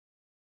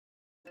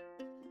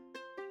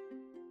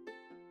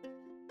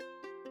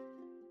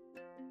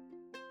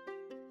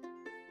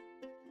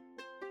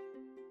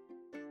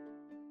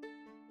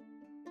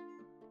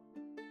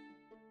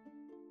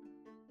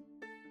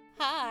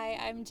Hi,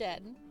 I'm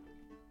Jen.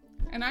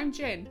 And I'm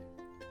Jen,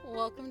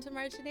 Welcome to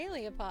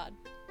Marginalia Pod.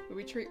 where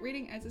we treat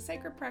reading as a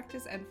sacred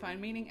practice and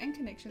find meaning and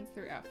connections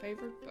through our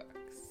favourite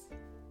books.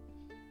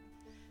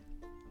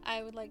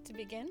 I would like to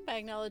begin by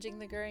acknowledging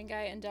the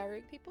Guringai and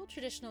Darug people,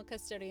 traditional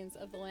custodians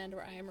of the land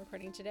where I am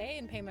recording today,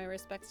 and pay my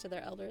respects to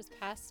their elders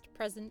past,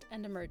 present,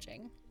 and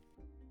emerging.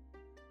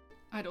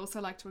 I'd also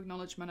like to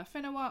acknowledge Mana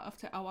Whenua of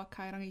Te Awa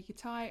Kairangi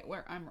Kitai,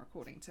 where I'm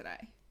recording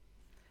today.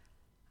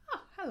 Oh,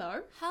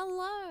 hello.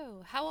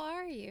 Hello, how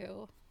are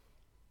you?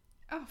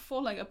 Oh,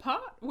 falling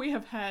apart. We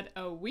have had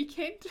a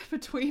weekend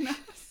between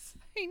us.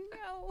 I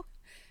know.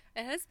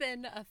 It has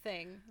been a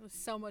thing.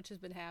 So much has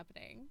been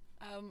happening.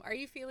 Are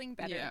you feeling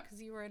better? Yeah.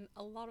 Because you were in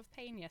a lot of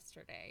pain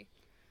yesterday.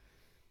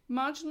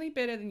 Marginally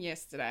better than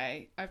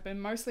yesterday. I've been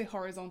mostly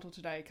horizontal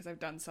today because I've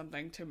done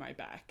something to my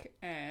back,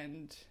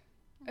 and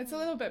it's a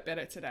little bit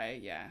better today.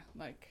 Yeah,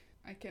 like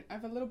I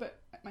have a little bit.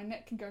 My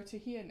neck can go to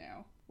here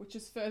now, which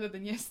is further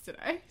than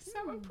yesterday.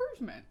 So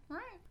improvement,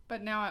 right?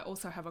 But now I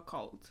also have a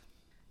cold.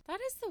 That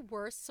is the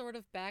worst sort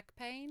of back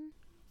pain,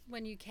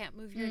 when you can't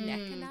move your neck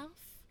enough.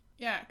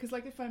 Yeah, because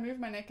like if I move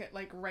my neck, it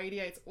like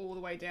radiates all the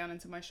way down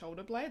into my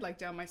shoulder blade, like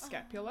down my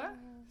scapula.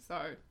 So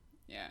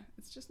yeah,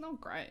 it's just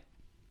not great.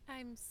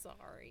 I'm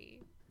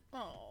sorry.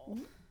 Oh.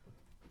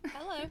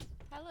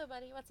 Hello,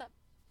 buddy. What's up?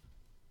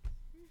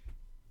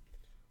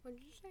 What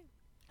did you say?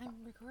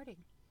 I'm recording.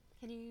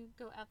 Can you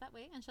go out that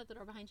way and shut the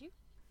door behind you?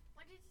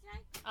 What did you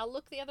say? I'll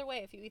look the other way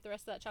if you eat the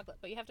rest of that chocolate,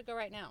 but you have to go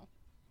right now.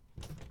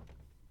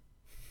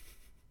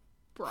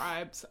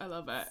 Bribes, I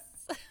love it.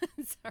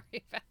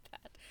 Sorry about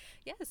that.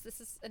 Yes,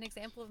 this is an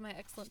example of my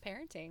excellent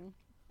parenting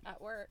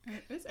at work.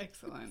 It is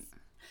excellent.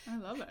 I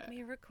love Let it.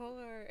 me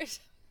record.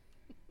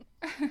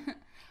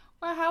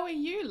 Well, how are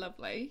you,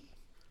 lovely?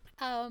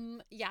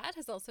 Yeah, it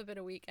has also been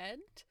a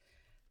weekend.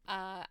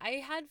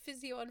 I had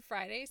physio on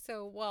Friday,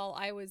 so while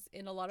I was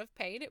in a lot of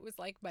pain, it was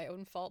like my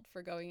own fault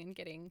for going and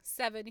getting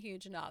 7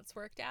 huge knots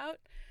worked out.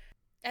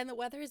 And the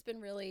weather has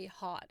been really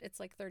hot. It's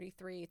like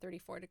 33,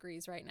 34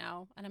 degrees right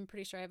now, and I'm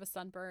pretty sure I have a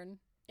sunburn.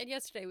 And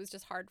yesterday was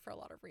just hard for a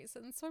lot of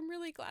reasons, so I'm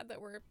really glad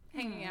that we're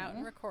hanging out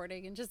and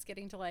recording and just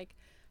getting to like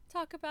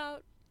talk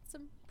about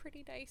some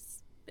pretty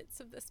nice bits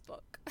of this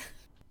book.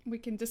 We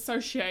can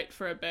dissociate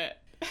for a bit.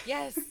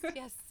 Yes,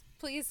 yes.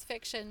 Please,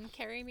 fiction,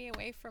 carry me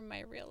away from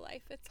my real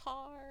life. It's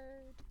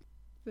hard.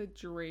 The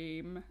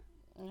dream.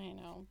 I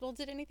know. Well,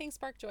 did anything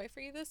spark joy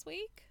for you this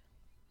week?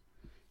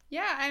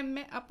 Yeah, I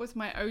met up with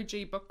my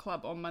OG book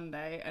club on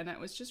Monday, and it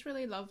was just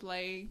really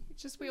lovely.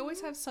 It's just we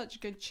always have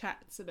such good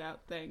chats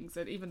about things,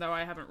 and even though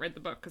I haven't read the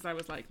book because I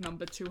was like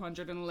number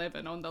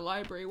 211 on the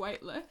library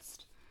wait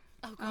list,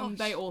 Oh, gosh.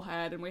 they all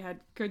had, and we had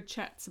good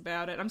chats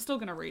about it. I'm still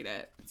going to read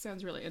it. It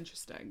sounds really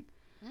interesting.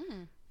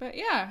 But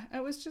yeah,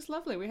 it was just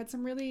lovely. We had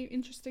some really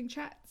interesting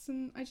chats,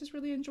 and I just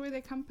really enjoy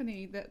their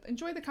company.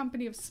 Enjoy the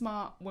company of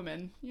smart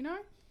women, you know?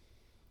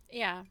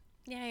 Yeah.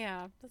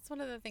 That's one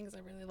of the things I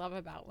really love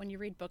about when you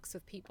read books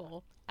with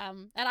people.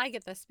 And I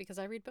get this because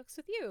I read books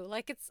with you.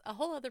 Like, it's a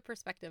whole other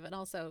perspective, and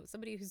also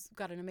somebody who's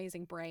got an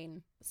amazing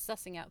brain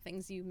sussing out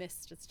things you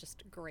missed. It's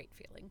just a great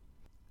feeling.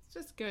 It's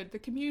just good. The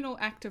communal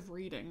act of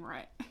reading,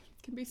 right?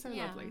 It can be so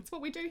lovely. It's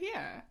what we do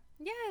here.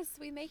 Yes,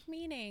 we make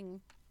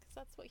meaning. Because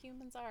that's what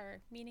humans are.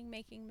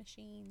 Meaning-making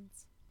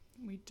machines.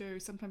 We do,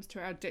 sometimes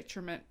to our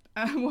detriment.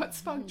 What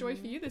sparked joy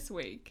for you this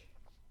week?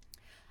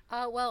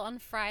 Well, on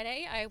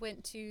Friday, I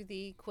went to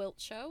the Quilt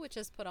Show, which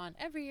is put on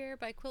every year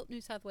by Quilt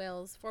New South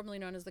Wales, formerly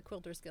known as the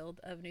Quilters Guild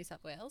of New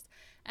South Wales.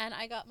 And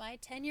I got my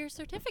 10-year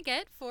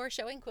certificate for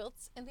showing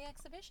quilts in the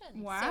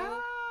exhibition.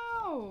 Wow!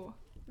 So,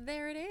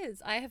 there it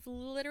is. I have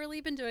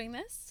literally been doing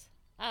this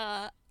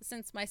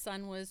since my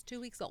son was 2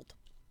 weeks old.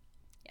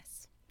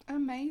 Yes.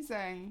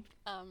 Amazing.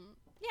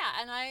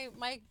 Yeah, and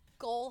my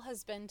goal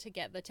has been to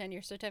get the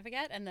 10-year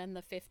certificate, and then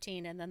the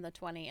 15, and then the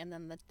 20, and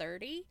then the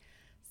 30.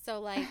 So,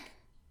 like...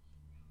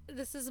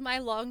 This is my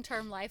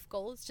long-term life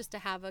goal, is just to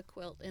have a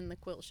quilt in the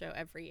quilt show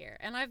every year.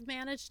 And I've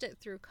managed it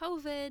through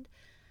COVID,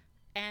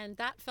 and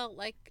that felt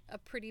like a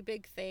pretty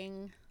big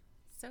thing.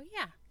 So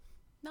yeah,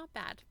 not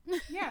bad.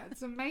 Yeah,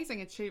 it's an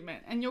amazing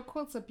achievement. And your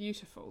quilts are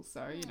beautiful,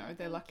 so, you know,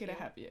 they're lucky to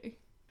have you.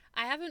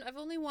 I've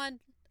only won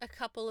a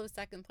couple of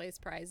second place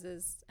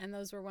prizes, and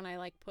those were when I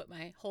like put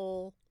my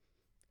whole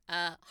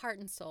heart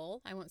and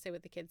soul, I won't say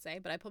what the kids say,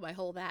 but I put my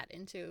whole that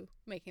into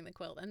making the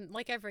quilt. And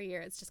like every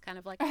year, it's just kind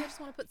of like, I just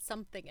want to put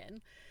something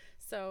in.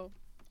 So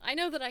I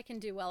know that I can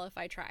do well if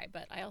I try,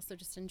 but I also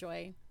just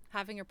enjoy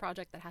having a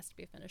project that has to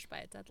be finished by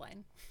a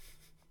deadline.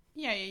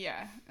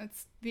 Yeah.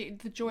 It's the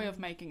joy of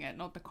making it,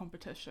 not the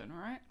competition,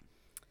 right?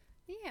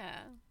 Yeah.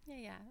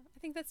 I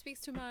think that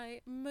speaks to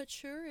my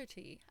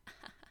maturity.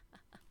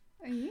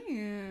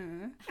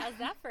 Yeah. How's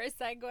that for a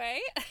segue?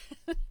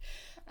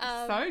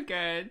 So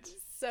good.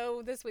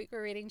 So this week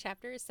we're reading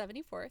chapters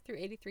 74 through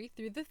 83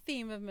 through the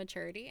theme of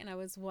maturity, and I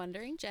was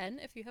wondering, Jen,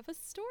 if you have a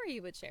story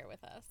you would share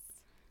with us.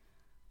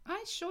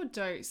 I sure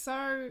do.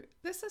 So,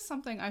 this is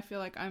something I feel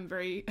like I'm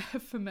very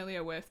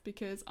familiar with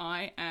because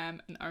I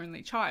am an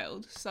only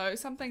child. So,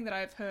 something that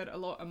I've heard a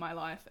lot in my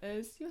life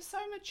is, you're so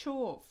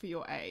mature for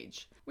your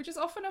age, which is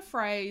often a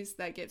phrase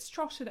that gets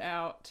trotted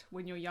out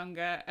when you're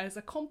younger as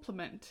a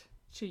compliment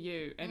to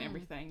you and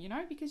everything, you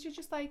know, because you're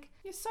just like,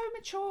 you're so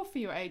mature for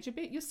your age,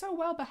 you're so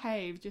well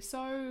behaved, you're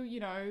so,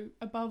 you know,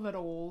 above it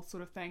all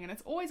sort of thing, and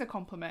it's always a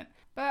compliment.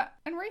 But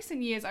in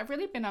recent years, I've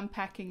really been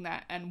unpacking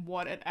that and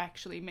what it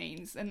actually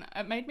means, and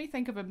it made me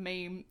think of a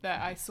meme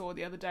that I saw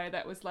the other day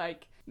that was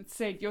like, it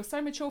said, you're so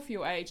mature for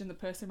your age, and the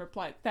person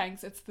replied,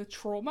 thanks, it's the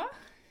trauma.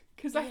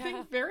 Because I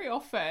think very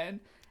often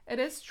it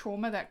is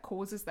trauma that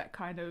causes that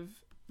kind of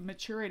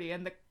maturity,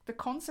 and the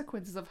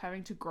consequences of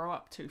having to grow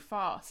up too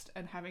fast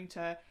and having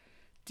to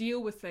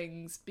deal with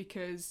things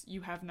because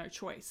you have no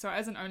choice. So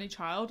as an only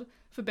child,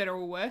 for better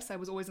or worse, I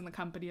was always in the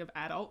company of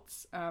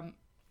adults.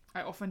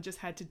 I often just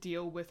had to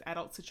deal with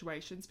adult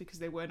situations because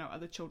there were no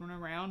other children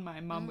around. My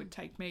mum would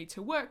take me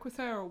to work with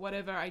her or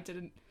whatever. I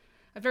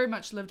very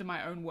much lived in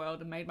my own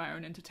world and made my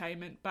own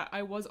entertainment, but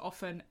I was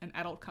often an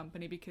adult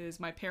company because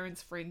my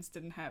parents' friends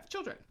didn't have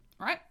children,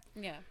 right?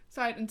 Yeah.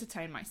 So I'd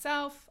entertain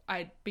myself.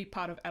 I'd be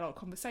part of adult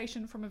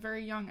conversation from a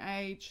very young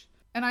age.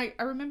 And I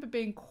remember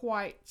being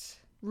quite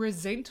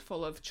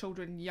resentful of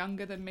children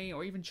younger than me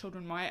or even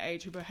children my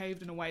age who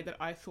behaved in a way that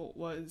I thought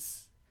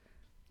was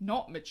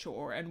not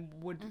mature and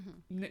would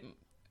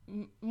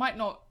might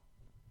not,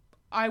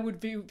 I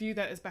would view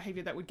that as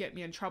behavior that would get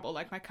me in trouble.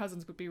 Like my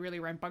cousins would be really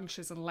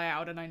rambunctious and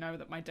loud, and I know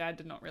that my dad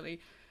did not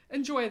really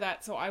enjoy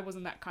that, so I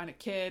wasn't that kind of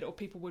kid. Or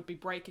people would be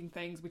breaking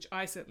things, which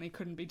I certainly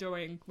couldn't be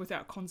doing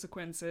without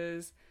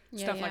consequences.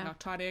 Stuff like not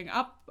tidying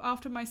up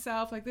after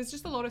myself. Like there's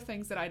just a lot of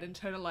things that I'd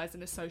internalized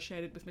and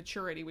associated with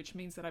maturity, which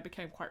means that I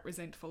became quite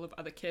resentful of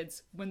other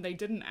kids when they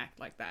didn't act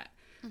like that.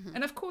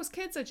 And of course,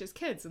 kids are just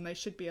kids and they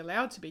should be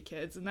allowed to be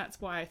kids. And that's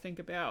why I think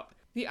about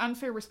the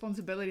unfair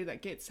responsibility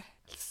that gets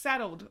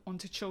saddled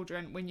onto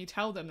children when you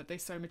tell them that they're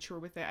so mature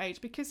with their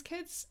age, because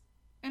kids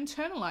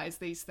internalize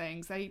these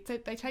things. They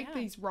take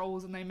these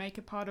roles and they make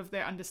it part of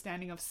their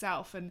understanding of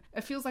self, and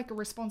it feels like a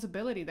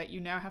responsibility that you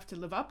now have to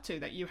live up to,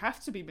 that you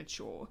have to be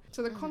mature.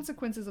 So the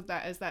consequences of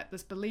that is that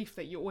this belief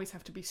that you always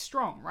have to be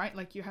strong, right?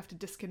 Like you have to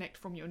disconnect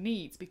from your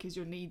needs because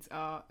your needs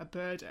are a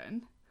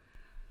burden.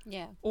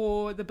 Yeah.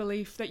 Or the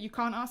belief that you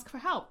can't ask for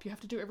help. You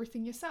have to do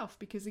everything yourself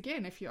because,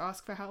 again, if you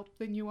ask for help,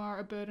 then you are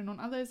a burden on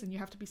others and you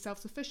have to be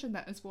self-sufficient.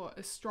 That is what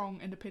a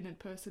strong, independent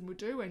person would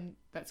do, and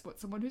that's what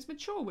someone who's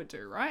mature would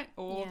do, right?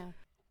 Or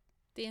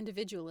the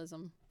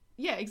individualism.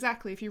 Yeah,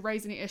 exactly. If you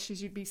raise any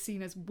issues, you'd be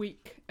seen as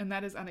weak, and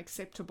that is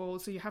unacceptable.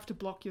 So you have to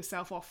block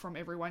yourself off from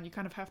everyone. You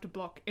kind of have to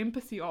block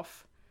empathy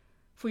off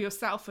for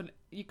yourself, and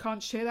you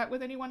can't share that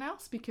with anyone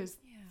else because,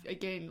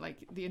 again,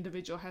 like the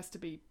individual has to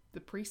be the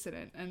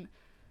precedent. And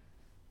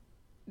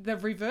the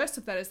reverse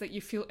of that is that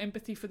you feel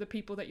empathy for the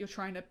people that you're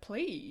trying to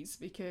please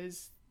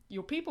because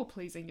you're people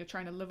pleasing. You're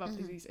trying to live up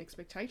to these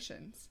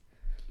expectations.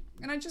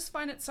 And I just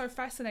find it so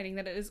fascinating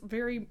that it is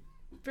very,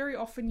 very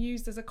often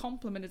used as a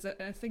compliment, as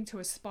a thing to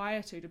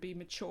aspire to be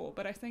mature.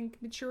 But I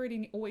think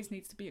maturity always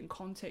needs to be in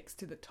context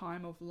to the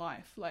time of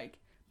life. Like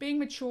being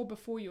mature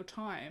before your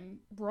time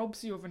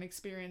robs you of an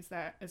experience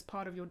that is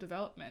part of your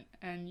development,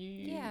 and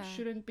you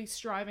shouldn't be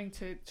striving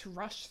to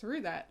rush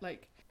through that.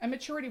 Like, and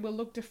maturity will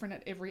look different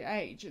at every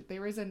age.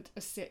 There isn't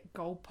a set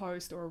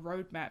goalpost or a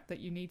roadmap that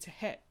you need to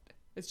hit.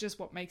 It's just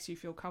what makes you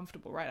feel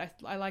comfortable, right?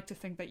 I like to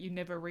think that you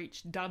never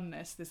reach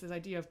doneness. There's this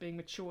idea of being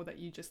mature that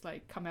you just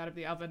like come out of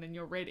the oven and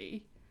you're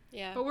ready.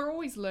 Yeah. But we're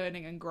always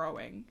learning and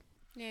growing.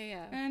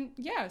 Yeah. And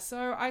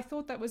so I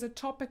thought that was a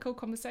topical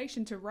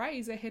conversation to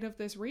raise ahead of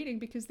this reading,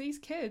 because these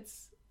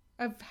kids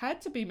have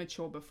had to be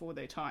mature before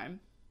their time.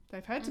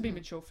 They've had to be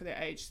mature for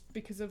their age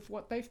because of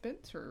what they've been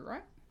through,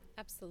 right?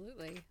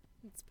 Absolutely.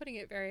 It's putting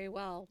it very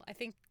well. I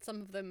think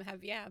some of them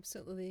have,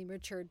 absolutely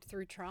matured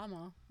through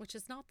trauma, which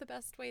is not the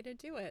best way to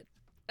do it.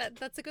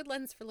 That's a good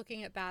lens for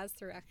looking at Baz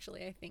through,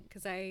 actually, I think,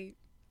 because I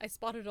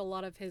spotted a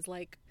lot of his,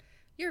 like,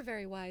 you're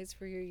very wise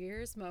for your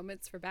years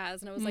moments for Baz.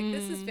 And I was like,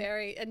 this is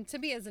very, and to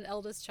me as an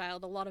eldest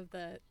child, a lot of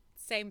the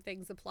same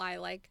things apply,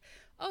 like,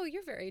 oh,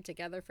 you're very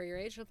together for your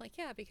age. I'm like,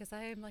 yeah, because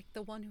I am like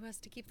the one who has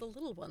to keep the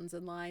little ones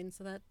in line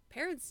so that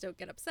parents don't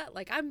get upset.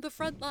 Like, I'm the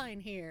front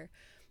line here.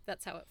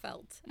 That's how it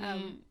felt.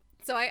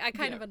 So I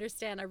kind of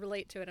understand. I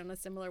relate to it in a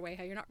similar way,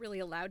 how you're not really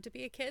allowed to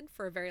be a kid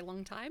for a very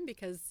long time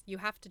because you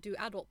have to do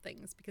adult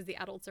things because the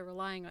adults are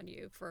relying on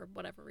you for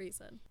whatever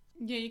reason.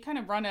 Yeah, you kind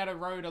of run out of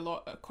road a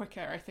lot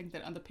quicker, I think,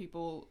 than other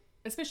people.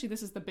 Especially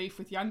this is the beef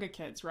with younger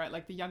kids, right?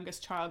 Like the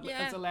youngest child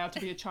is allowed to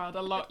be a child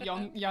a lot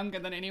younger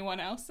than anyone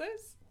else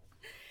is.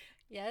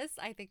 Yes,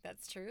 I think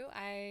that's true.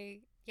 I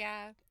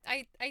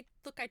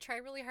try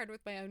really hard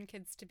with my own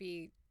kids to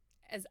be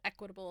as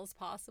equitable as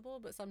possible,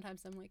 but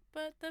sometimes I'm like,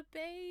 but the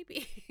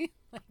baby,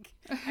 like,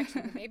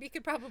 actually the baby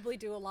could probably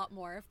do a lot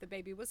more if the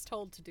baby was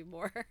told to do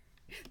more.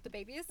 The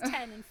baby is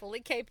 10 and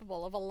fully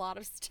capable of a lot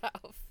of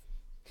stuff.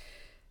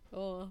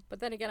 Oh, but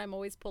then again, I'm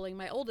always pulling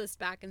my oldest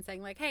back and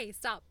saying like, "Hey,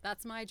 stop.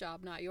 That's my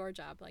job, not your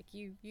job. Like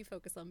you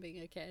focus on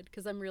being a kid,"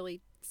 because I'm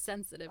really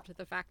sensitive to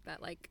the fact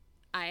that like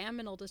I am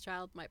an oldest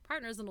child, my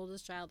partner's an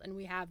oldest child, and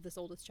we have this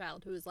oldest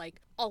child who is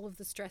like all of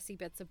the stressy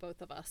bits of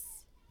both of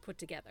us put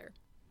together.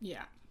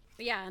 Yeah.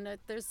 Yeah, and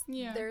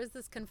Yeah. there is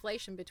this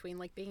conflation between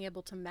like being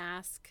able to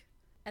mask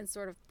and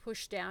sort of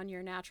push down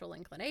your natural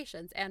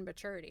inclinations and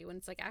maturity when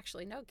it's like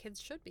actually no,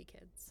 kids should be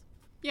kids.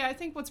 Yeah, I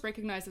think what's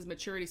recognized as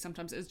maturity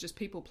sometimes is just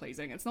people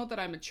pleasing. It's not that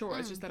I'm mature,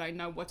 it's just that I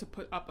know what to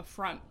put up a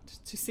front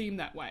to seem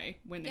that way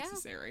when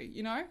necessary,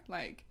 you know?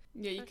 Like,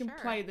 yeah, you can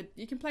play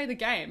the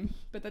game,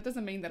 but that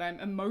doesn't mean that I'm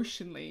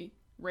emotionally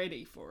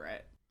ready for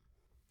it.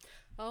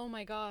 Oh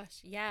my gosh,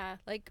 yeah.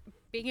 Like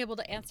being able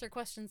to answer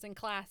questions in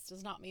class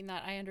does not mean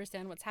that I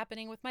understand what's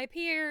happening with my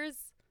peers.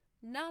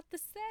 Not the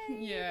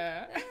same.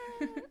 Yeah.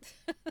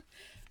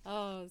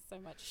 Oh, so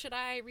much. Should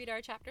I read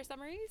our chapter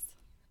summaries?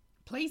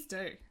 Please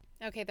do.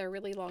 Okay, they're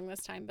really long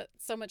this time, but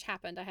so much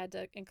happened I had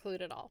to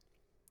include it all.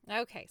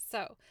 Okay,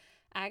 so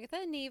Agatha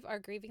and Neve are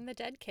grieving the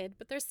dead kid,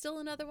 but there's still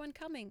another one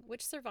coming,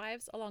 which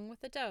survives along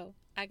with the doe.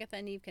 Agatha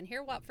and Neve can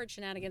hear Watford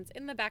shenanigans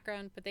in the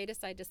background, but they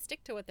decide to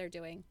stick to what they're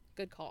doing.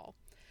 Good call.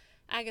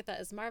 Agatha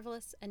is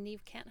marvelous, and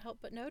Neve can't help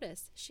but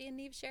notice. She and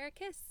Neve share a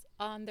kiss.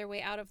 On their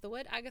way out of the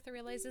wood, Agatha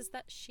realizes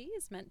that she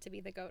is meant to be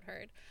the goat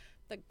herd.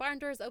 The barn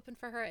door is open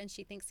for her, and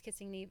she thinks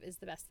kissing Neve is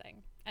the best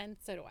thing. And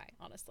so do I,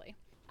 honestly.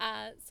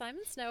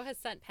 Simon Snow has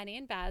sent Penny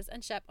and Baz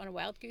and Shep on a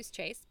wild goose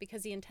chase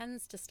because he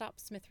intends to stop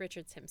Smith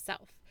Richards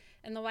himself.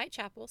 In the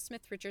Whitechapel,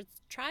 Smith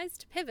Richards tries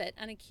to pivot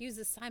and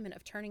accuses Simon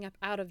of turning up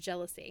out of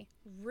jealousy.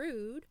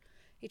 Rude.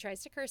 He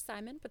tries to curse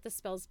Simon, but the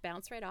spells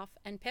bounce right off,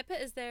 and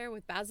Pippa is there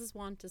with Baz's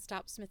wand to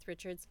stop Smith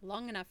Richards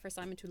long enough for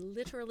Simon to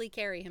literally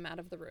carry him out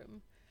of the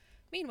room.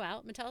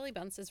 Meanwhile, Matilda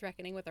Bunce is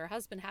reckoning with her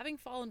husband having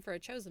fallen for a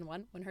chosen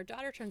one when her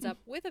daughter turns up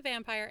with a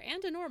vampire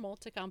and a normal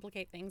to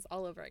complicate things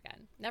all over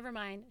again. Never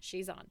mind,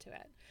 she's on to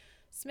it.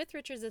 Smith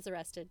Richards is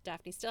arrested.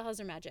 Daphne still has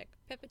her magic.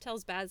 Pippa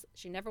tells Baz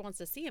she never wants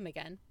to see him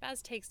again.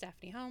 Baz takes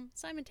Daphne home.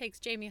 Simon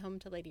takes Jamie home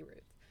to Lady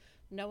Ruth.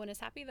 No one is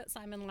happy that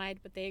Simon lied,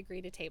 but they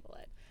agree to table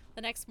it.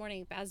 The next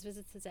morning, Baz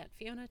visits his Aunt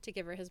Fiona to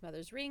give her his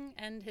mother's ring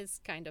and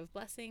his kind of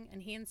blessing,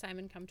 and he and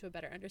Simon come to a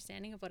better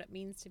understanding of what it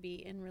means to be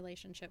in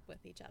relationship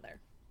with each other.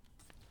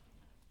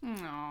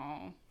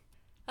 Aww.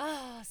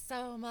 Oh,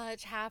 so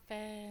much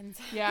happens.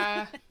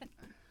 Yeah.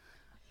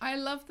 I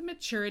love the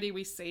maturity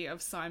we see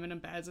of Simon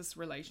and Baz's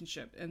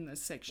relationship in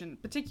this section,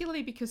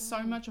 particularly because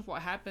so much of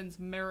what happens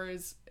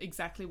mirrors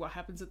exactly what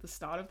happens at the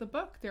start of the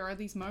book. There are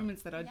these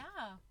moments that are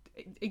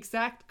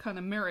exact kind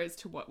of mirrors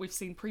to what we've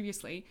seen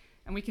previously,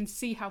 and we can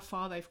see how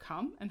far they've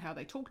come and how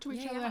they talk to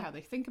each other, how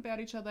they think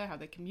about each other, how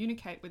they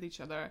communicate with each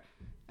other.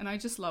 And I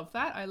just love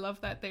that. I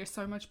love that they're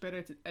so much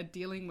better at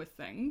dealing with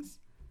things.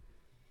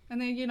 And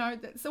then, you know,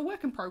 it's a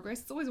work in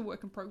progress. It's always a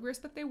work in progress,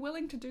 but they're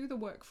willing to do the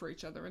work for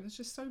each other. And it's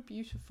just so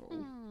beautiful.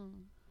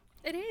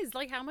 It is.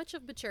 Like, how much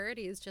of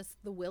maturity is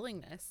just the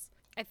willingness?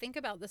 I think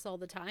about this all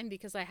the time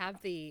because I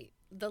have the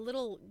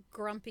little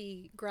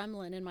grumpy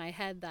gremlin in my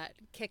head that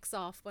kicks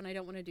off when I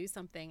don't want to do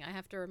something. I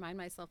have to remind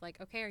myself, like,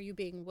 okay, are you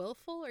being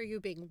willful or are you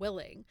being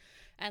willing?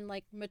 And,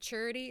 like,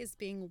 maturity is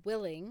being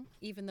willing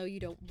even though you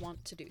don't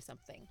want to do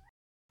something.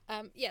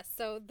 Yes,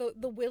 so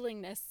the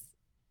willingness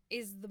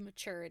is the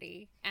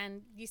maturity,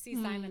 and you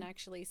see Simon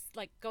actually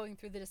like going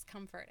through the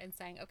discomfort and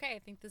saying, okay, I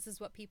think this is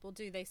what people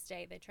do. They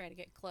stay, they try to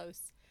get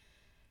close,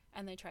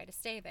 and they try to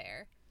stay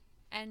there.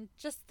 And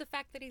just the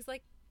fact that he's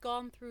like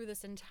gone through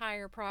this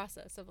entire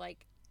process of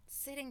like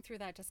sitting through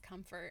that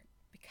discomfort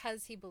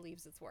because he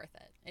believes it's worth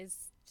it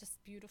is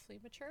just beautifully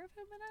mature of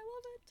him, and I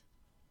love it.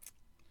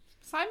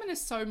 Simon is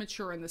so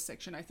mature in this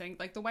section, I think.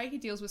 Like the way he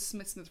deals with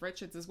Smith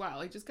Richards as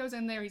well. He just goes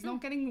in there, he's not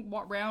getting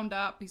wound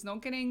up, he's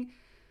not getting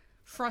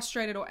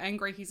frustrated or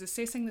angry. He's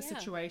assessing the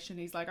situation.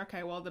 He's like,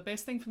 okay, well, the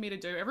best thing for me to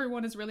do,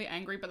 everyone is really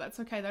angry, but that's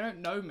okay. They don't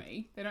know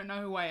me. They don't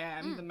know who I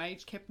am. The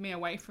mage kept me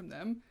away from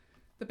them.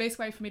 The best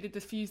way for me to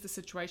diffuse the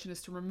situation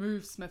is to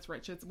remove Smith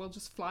Richards. We'll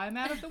just fly him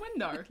out of the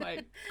window.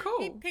 Like,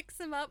 cool. He picks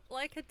him up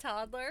like a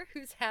toddler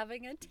who's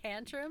having a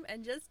tantrum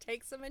and just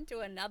takes him into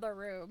another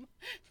room.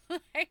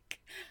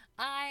 Like,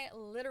 I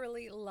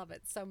literally love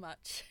it so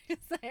much.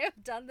 I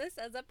have done this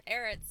as a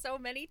parent so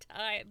many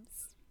times.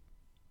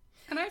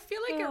 And I feel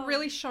like it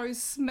really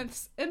shows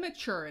Smith's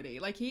immaturity.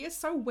 Like, he is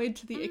so wed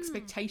to the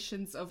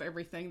expectations of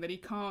everything that he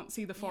can't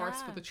see the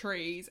forest for the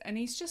trees. And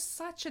he's just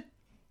such a,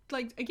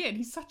 like, again,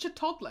 he's such a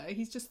toddler.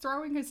 He's just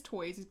throwing his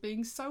toys. He's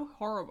being so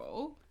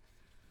horrible.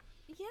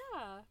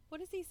 Yeah. What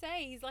does he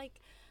say? He's like,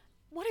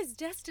 what is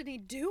Destiny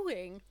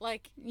doing?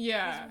 Like, he's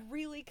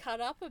really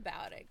cut up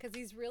about it because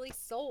he's really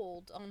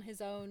sold on his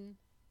own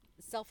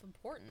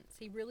self-importance.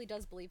 He really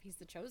does believe he's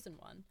the chosen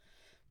one.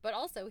 But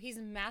also, he's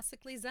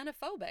massively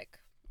xenophobic.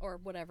 Or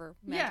whatever,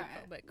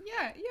 magicphobic.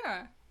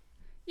 Yeah.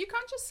 You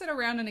can't just sit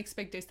around and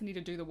expect Destiny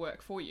to do the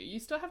work for you. You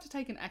still have to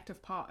take an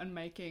active part in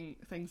making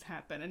things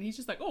happen. And he's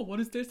just like, oh, what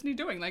is Destiny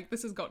doing? Like,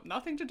 this has got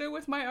nothing to do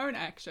with my own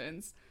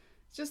actions.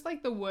 It's just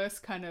like the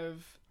worst kind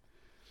of,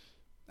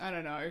 I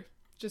don't know,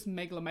 just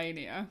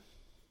megalomania.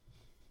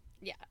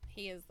 Yeah,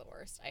 he is the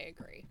worst. I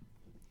agree.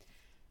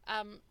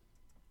 Um,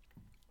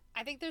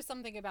 I think there's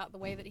something about the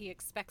way that he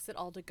expects it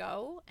all to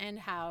go and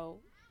how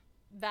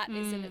that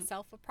is in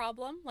itself a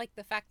problem. Like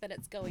the fact that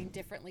it's going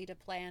differently to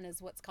plan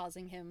is what's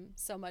causing him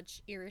so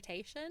much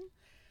irritation.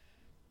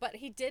 But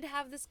he did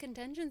have this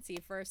contingency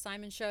for if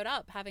Simon showed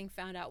up, having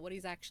found out what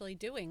he's actually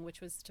doing,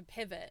 which was to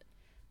pivot.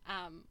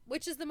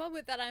 Which is the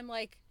moment that I'm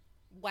like,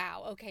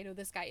 wow, okay, no,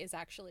 this guy is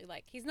actually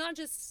like, he's not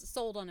just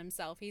sold on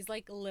himself. He's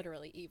like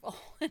literally evil.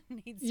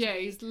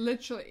 He's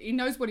literally, he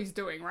knows what he's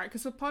doing, right?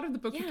 Because for part of the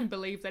book, you can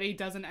believe that he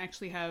doesn't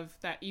actually have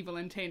that evil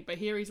intent. But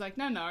here he's like,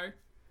 no,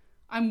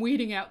 I'm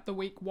weeding out the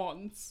weak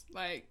ones.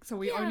 Like, so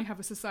we only have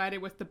a society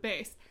with the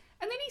best.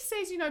 And then he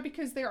says,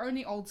 because they're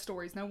only old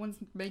stories, no one's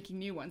making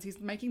new ones. He's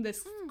making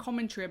this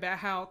commentary about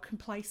how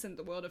complacent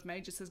the world of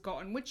mages has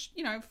gotten, which,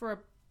 for a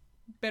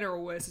better or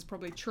worse is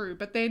probably true.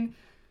 But then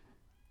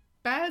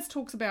Baz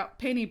talks about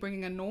Penny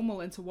bringing a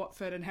normal into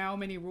Watford and how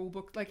many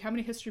how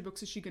many history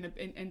books is she going to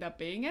end up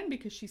being in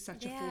because she's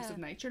such a force of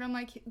nature. And I'm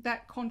like,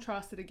 that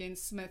contrasted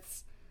against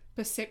Smith's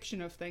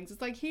perception of things.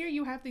 It's like, here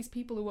you have these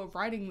people who are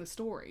writing the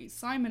stories.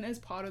 Simon is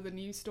part of the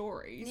new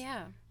stories.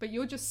 Yeah. But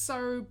you're just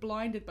so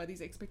blinded by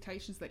these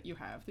expectations that you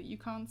have that you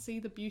can't see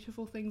the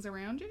beautiful things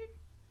around you.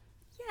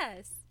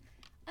 Yes.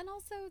 And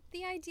also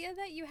the idea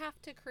that you have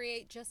to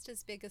create just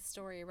as big a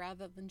story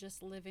rather than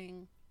just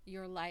living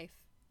your life.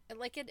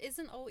 Like, it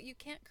isn't, you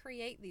can't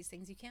create these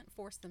things. You can't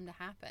force them to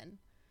happen.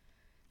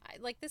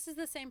 This is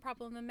the same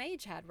problem the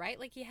mage had, right?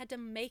 Like, he had to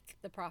make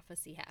the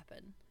prophecy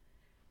happen.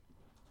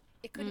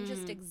 It couldn't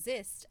just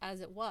exist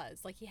as it was.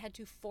 Like, he had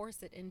to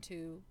force it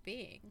into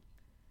being.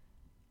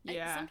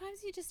 Yeah. And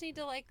sometimes you just need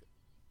to, I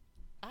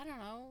don't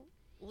know,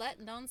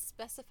 let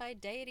non-specified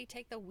deity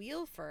take the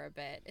wheel for a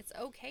bit. It's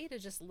okay to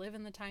just live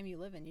in the time you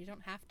live in. You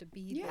don't have to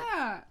be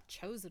the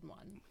chosen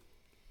one.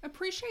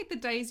 Appreciate the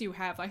days you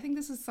have. I think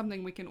this is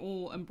something we can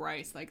all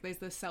embrace. Like, there's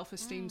this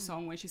self-esteem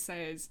song where she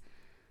says,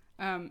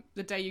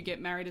 the day you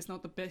get married is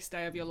not the best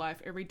day of your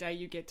life. Every day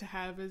you get to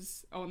have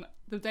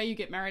the day you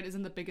get married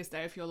isn't the biggest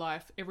day of your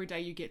life. Every day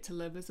you get to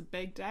live is a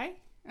big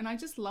day. And I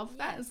just love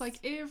that. It's like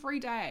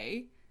every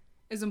day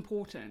is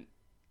important.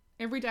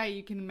 Every day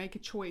you can make a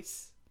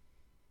choice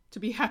to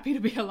be happy to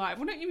be alive.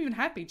 Well, not even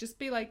happy, just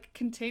be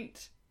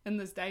content in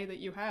this day that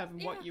you have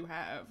and what you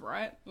have,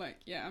 right?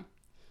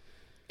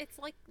 It's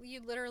like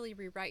you literally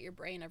rewrite your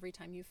brain every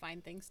time you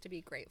find things to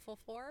be grateful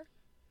for.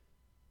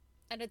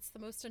 And it's the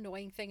most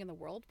annoying thing in the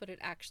world, but it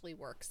actually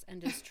works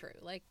and is true.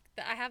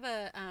 I have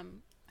a,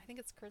 I think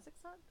it's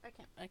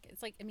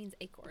Kurzgesagt. It means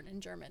acorn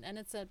in German, and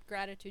it's a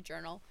gratitude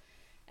journal.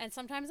 And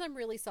sometimes I'm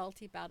really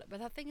salty about it, but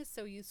that thing is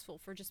so useful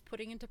for just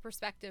putting into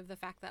perspective the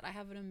fact that I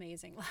have an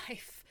amazing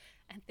life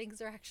and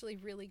things are actually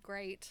really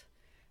great.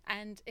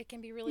 And it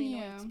can be really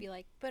annoying to be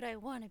like, but I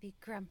want to be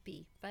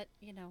grumpy. But,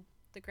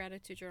 the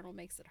gratitude journal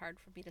makes it hard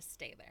for me to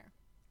stay there.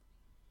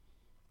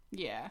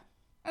 Yeah.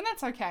 And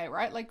that's okay,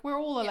 right? We're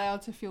all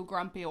allowed to feel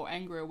grumpy or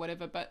angry or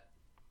whatever, but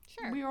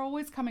we are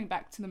always coming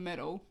back to the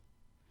middle.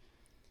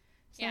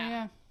 So,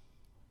 yeah.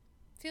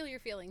 Feel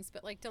your feelings,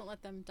 but, don't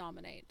let them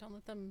dominate. Don't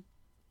let them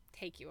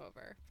take you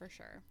over, for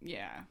sure.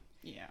 Yeah.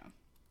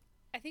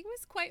 I think it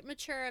was quite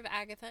mature of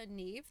Agatha and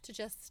Neve to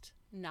just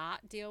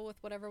not deal with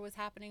whatever was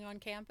happening on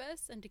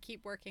campus and to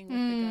keep working with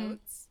the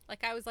goats.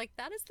 I was like,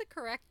 that is the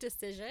correct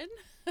decision.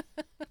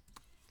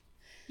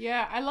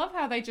 Yeah, I love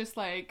how they just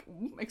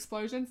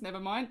explosions,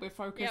 never mind, we're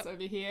focused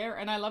over here.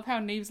 And I love how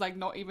Neve's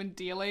not even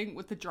dealing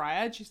with the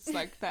dryad. She's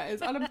like, that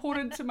is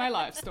unimportant to my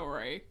life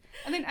story.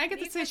 And then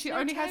Agatha says she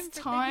only has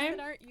time. Things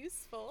that aren't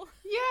useful.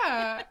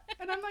 Yeah.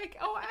 And I'm like,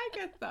 oh,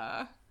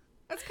 Agatha.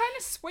 That's kind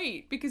of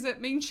sweet because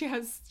it means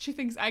she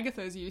thinks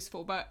Agatha is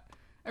useful. But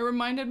it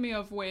reminded me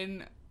of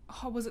when,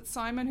 was it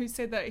Simon who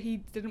said that he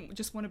didn't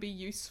just want to be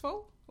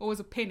useful? Or was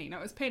it Penny? No,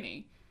 it was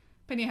Penny.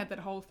 Penny had that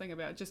whole thing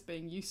about just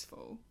being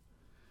useful.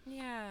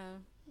 Yeah.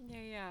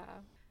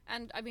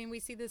 And I mean, we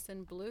see this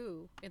in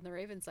Blue in the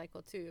Raven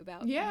cycle too,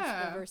 about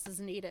useful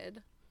versus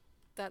needed.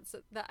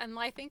 And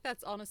I think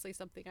that's honestly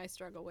something I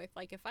struggle with.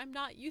 If I'm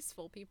not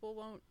useful, people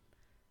won't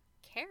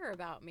care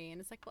about me. And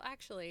it's well,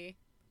 actually,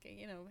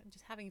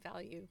 just having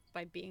value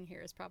by being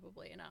here is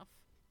probably enough.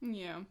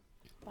 Yeah.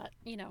 But,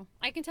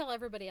 I can tell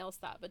everybody else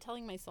that, but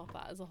telling myself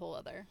that is a whole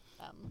other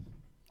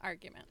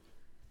argument.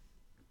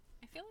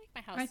 I feel like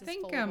my house is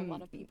full of a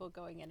lot of people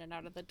going in and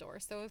out of the door.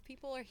 So if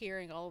people are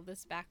hearing all of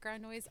this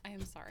background noise, I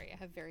am sorry. I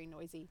have very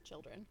noisy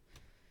children.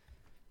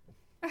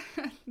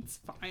 It's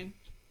fine.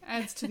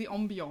 Adds to the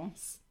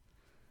ambiance.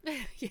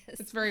 Yes.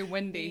 It's very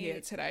windy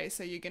here today,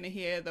 so you're going to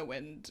hear the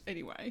wind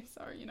anyway.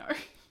 So,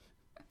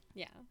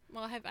 Yeah.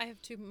 Well, I have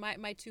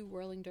my two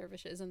whirling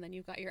dervishes, and then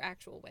you've got your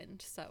actual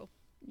wind, so.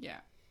 Yeah.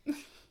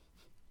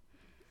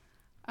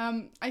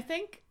 I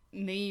think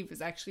Neve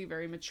is actually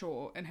very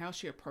mature in how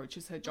she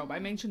approaches her job. I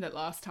mentioned it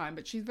last time,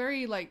 but she's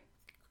very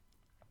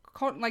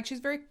she's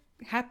very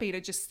happy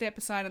to just step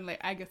aside and let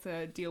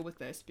Agatha deal with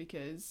this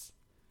because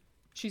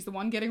she's the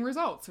one getting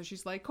results. So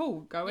she's like,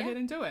 cool, go ahead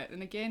and do it.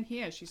 And again,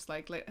 here she's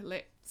like,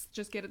 let's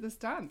just get this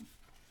done.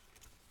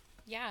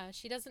 Yeah,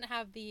 she doesn't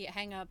have the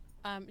hang up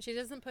She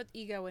doesn't put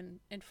ego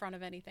in front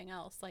of anything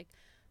else. Like,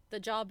 the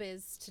job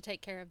is to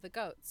take care of the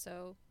goats,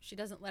 so she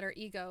doesn't let her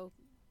ego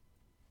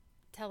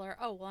tell her,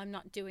 oh, well, I'm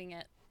not doing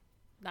it.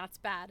 That's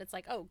bad. It's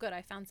like, oh, good,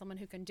 I found someone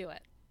who can do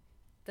it.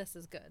 This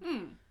is good.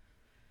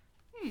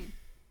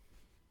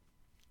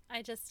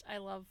 I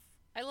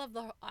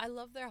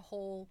love their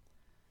whole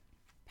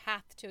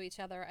path to each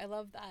other. I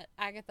love that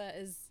Agatha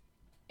is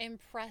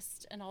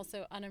impressed and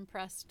also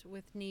unimpressed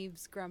with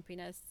Neve's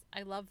grumpiness.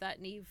 I love that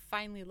Neve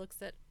finally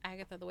looks at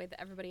Agatha the way that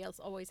everybody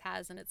else always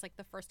has, and it's like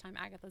the first time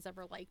Agatha's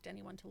ever liked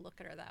anyone to look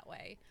at her that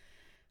way.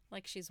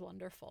 Like, she's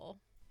wonderful.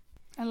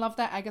 I love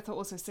that Agatha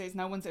also says,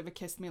 no one's ever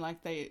kissed me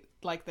like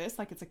this,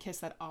 like it's a kiss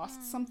that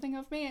asks something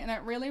of me. And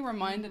it really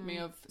reminded me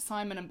of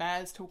Simon and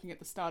Baz talking at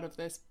the start of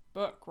this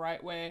book,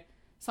 right, where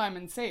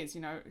Simon says,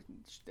 there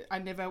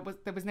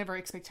was never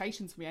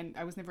expectations for me, and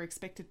I was never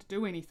expected to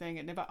do anything.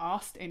 It never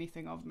asked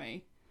anything of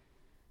me.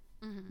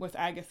 With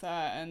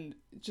Agatha, and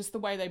just the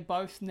way they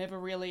both never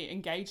really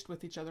engaged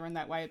with each other in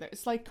that way. That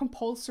it's like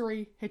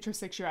compulsory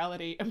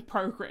heterosexuality in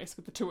progress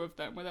with the two of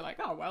them, where they're like,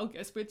 oh, well,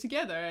 guess we're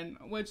together and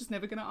we're just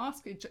never going to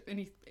ask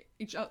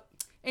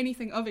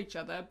anything of each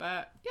other.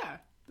 But yeah,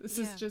 this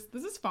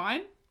is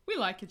fine. We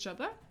like each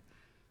other.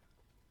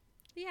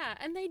 Yeah,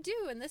 and they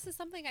do. And this is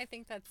something I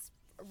think that's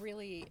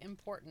really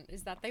important,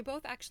 is that they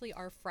both actually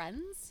are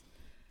friends.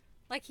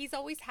 Like, he's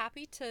always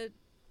happy to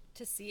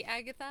see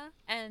Agatha,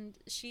 and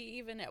she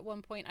even at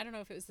one point, I don't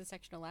know if it was this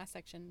section or last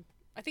section,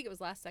 I think it was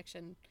last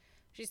section,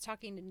 she's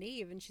talking to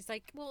Neve and she's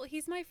like, well,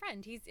 he's my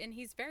friend, he's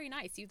very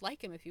nice, you'd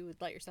like him if you would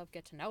let yourself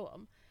get to know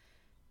him.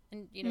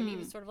 And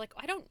Neve is sort of like,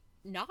 I don't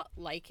not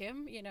like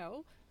him,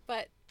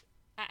 but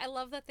I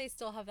love that they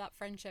still have that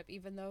friendship,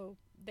 even though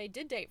they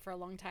did date for a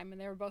long time and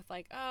they were both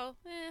like, oh,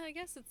 I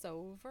guess it's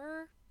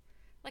over.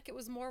 Like, it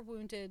was more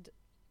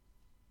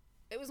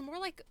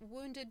like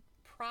wounded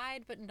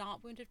pride, but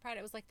not wounded pride.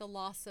 It was like the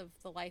loss of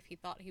the life he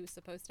thought he was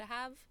supposed to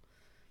have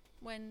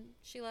when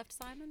she left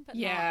Simon, but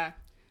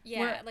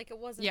like it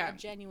wasn't a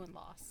genuine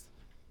loss.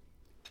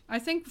 I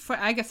think for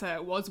Agatha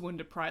it was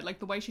wounded pride, like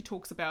the way she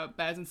talks about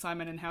Baz and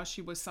Simon and how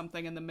she was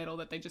something in the middle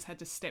that they just had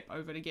to step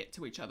over to get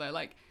to each other,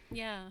 like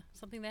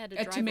something they had to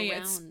drive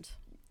around.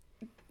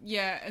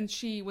 And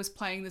she was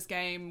playing this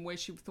game where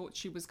she thought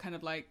she was kind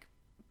of like,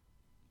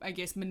 I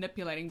guess,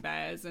 manipulating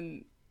Baz,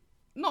 and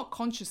not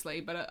consciously,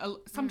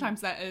 but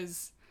sometimes that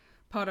is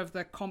part of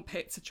the comp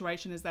het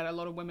situation, is that a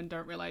lot of women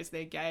don't realize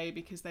they're gay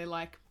because they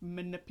like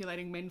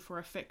manipulating men for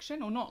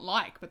affection, or not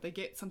like, but they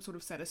get some sort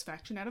of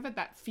satisfaction out of it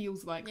that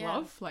feels like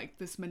love, like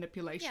this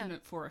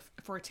manipulation for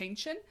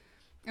attention.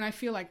 And I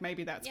feel like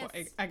maybe that's what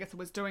Agatha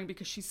was doing,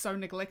 because she's so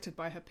neglected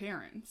by her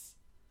parents.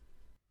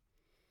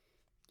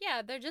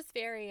 Yeah, they're just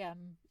very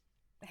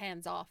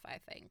hands off, I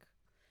think.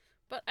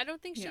 But I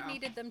don't think she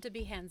needed them to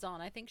be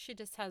hands-on. I think she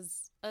just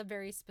has a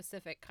very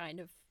specific kind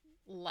of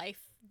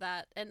life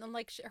that, and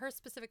like her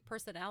specific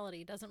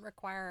personality doesn't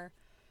require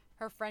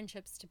her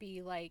friendships to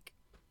be like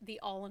the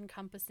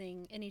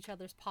all-encompassing, in each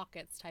other's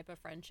pockets type of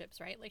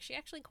friendships, right? Like, she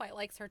actually quite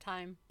likes her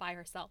time by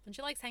herself, and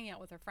she likes hanging out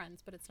with her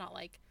friends, but it's not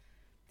like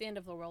the end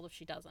of the world if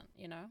she doesn't,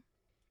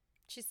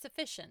 She's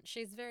sufficient.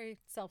 She's very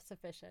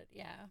self-sufficient,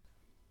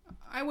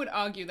 I would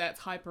argue that's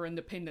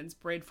hyper-independence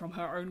bred from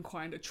her own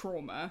kind of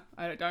trauma.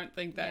 I don't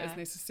think that is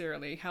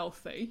necessarily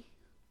healthy.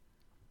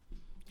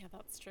 Yeah,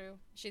 that's true.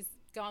 She's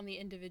gone the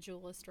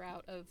individualist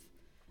route of,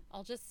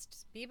 I'll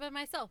just be by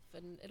myself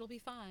and it'll be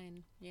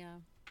fine. Yeah.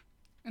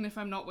 And if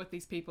I'm not with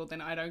these people,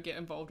 then I don't get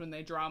involved in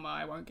their drama.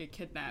 I won't get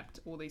kidnapped,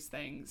 all these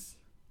things.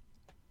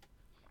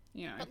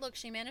 But look,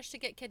 she managed to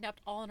get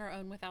kidnapped all on her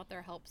own without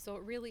their help. So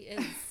it really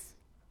is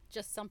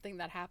just something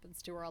that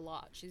happens to her a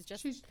lot. She's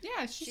just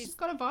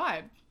got a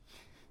vibe.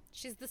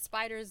 She's the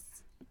Spider's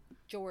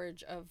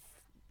George of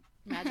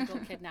magical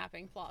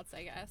kidnapping plots,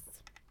 I guess.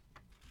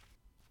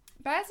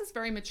 Baz is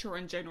very mature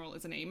in general,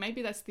 isn't he?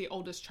 Maybe that's the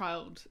oldest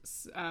child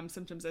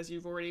symptoms, as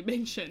you've already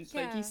mentioned.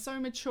 Yeah. Like, he's so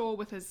mature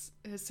with his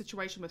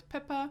situation with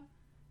Pippa.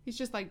 He's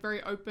just like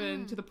very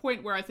open to the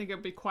point where I think it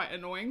would be quite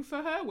annoying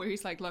for her, where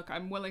he's like, look,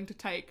 I'm willing to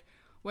take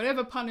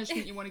whatever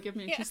punishment you want to give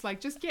me. And she's like,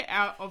 just get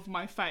out of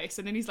my face.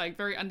 And then he's like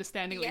very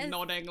understandingly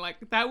nodding.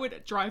 Like, that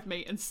would drive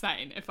me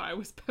insane if I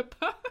was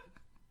Pippa.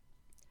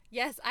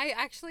 Yes, I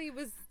actually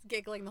was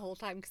giggling the whole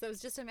time because I was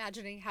just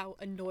imagining how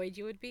annoyed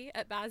you would be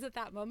at Baz at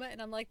that moment.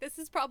 And I'm like, this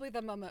is probably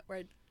the moment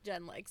where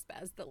Jen likes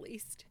Baz the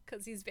least,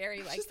 because he's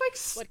very like,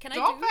 what can I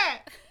do? Stop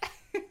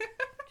it!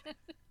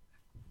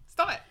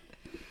 Stop it!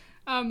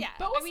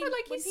 But also,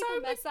 like, when people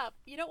mess up,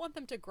 you don't want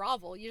them to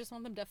grovel. You just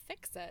want them to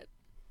fix it.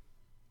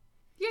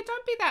 Yeah,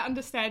 don't be that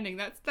understanding.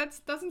 That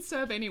doesn't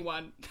serve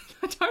anyone.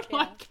 I don't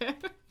like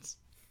it.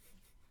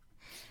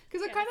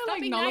 Because it kind of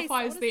like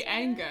nullifies the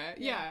anger.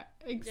 Yeah,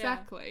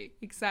 exactly.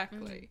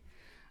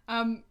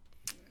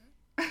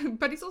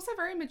 But he's also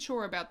very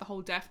mature about the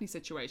whole Daphne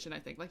situation, I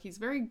think. Like, he's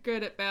very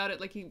good about it.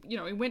 Like, he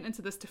went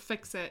into this to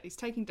fix it. He's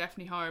taking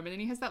Daphne home, and then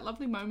he has that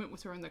lovely moment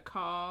with her in the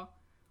car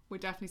where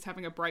Daphne's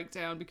having a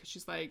breakdown because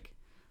she's like,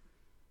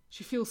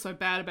 she feels so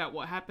bad about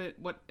what happened.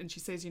 And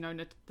she says,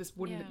 this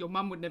wouldn't, your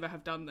mum would never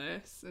have done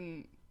this.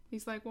 And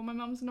He's like, well, my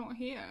mum's not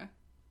here.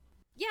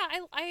 Yeah,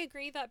 I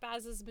agree that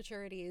Baz's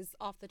maturity is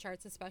off the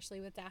charts,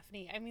 especially with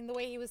Daphne. I mean, the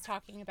way he was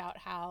talking about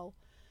how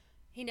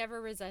he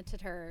never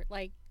resented her.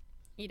 Like,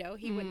 you know,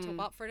 he went to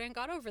Watford and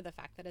got over the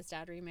fact that his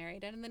dad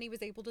remarried, and then he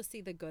was able to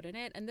see the good in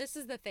it. And this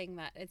is the thing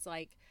that it's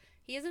like,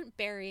 he isn't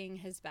burying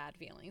his bad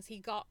feelings. He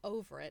got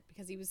over it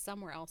because he was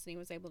somewhere else and he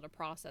was able to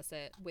process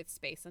it with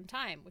space and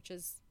time, which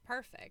is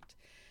perfect.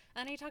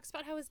 And he talks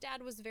about how his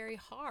dad was very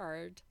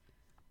hard,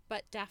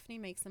 but Daphne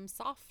makes him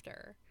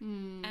softer.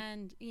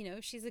 And, you know,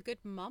 she's a good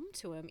mom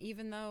to him,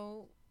 even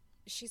though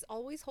she's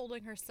always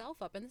holding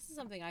herself up. And this is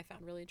something I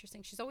found really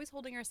interesting. She's always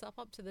holding herself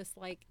up to this,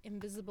 like,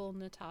 invisible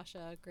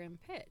Natasha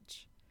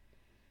Grimm-Pitch.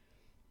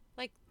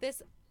 Like,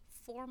 this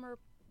former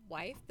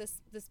wife, this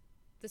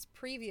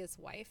previous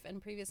wife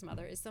and previous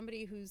mother is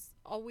somebody who's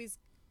always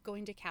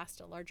going to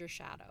cast a larger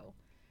shadow.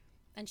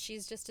 And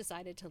she's just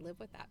decided to live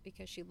with that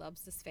because she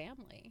loves this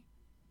family.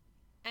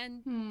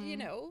 And, you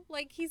know,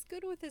 like, he's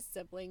good with his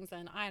siblings,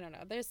 and I don't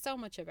know, there's so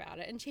much about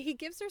it. And he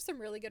gives her some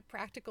really good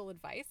practical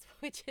advice,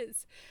 which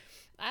is,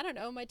 I don't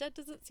know, my dad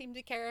doesn't seem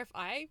to care if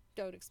I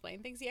don't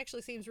explain things. He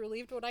actually seems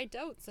relieved when I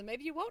don't, so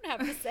maybe you won't have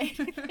to say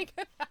anything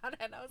about it.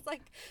 And I was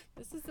like,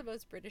 this is the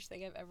most British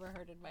thing I've ever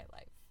heard in my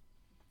life.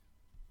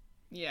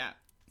 Yeah.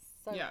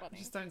 So yeah, funny.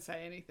 just don't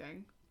say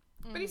anything.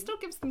 But he still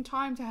gives them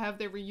time to have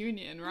their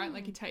reunion, right?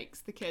 Like, he takes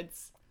the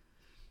kids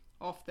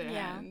off their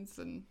hands,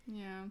 and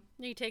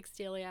he takes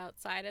Delia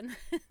outside, and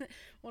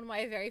one of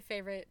my very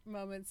favorite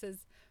moments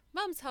is,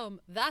 "Mum's home,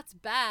 that's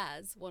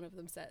Baz," one of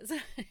them says.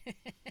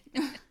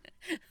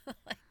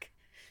 Like,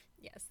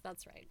 yes,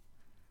 that's right.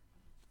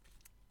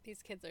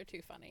 These kids are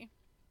too funny.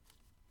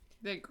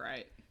 They're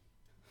great.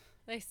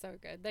 They're so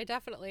good. They're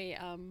definitely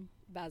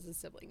Baz's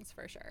siblings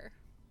for sure.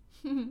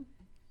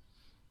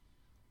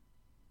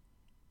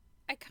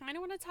 I kind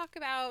of want to talk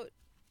about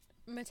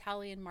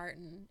Matali and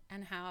Martin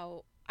and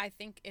how I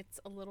think it's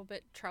a little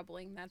bit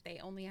troubling that they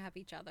only have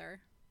each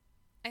other.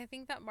 I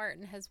think that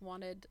Martin has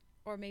wanted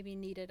or maybe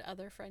needed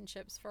other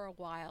friendships for a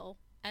while,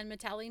 and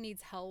Matali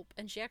needs help,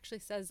 and she actually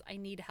says, I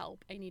need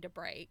help, I need a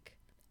break.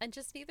 And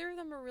just neither of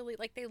them are really,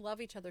 like, they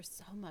love each other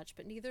so much,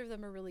 but neither of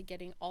them are really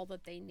getting all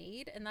that they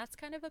need, and that's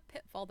kind of a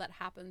pitfall that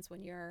happens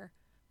when you're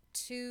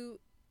too,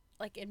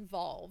 like,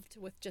 involved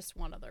with just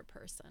one other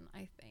person,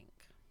 I think.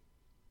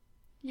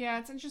 Yeah,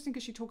 it's interesting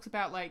because she talks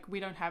about, like, we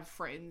don't have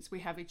friends, we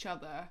have each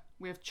other,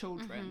 we have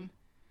children.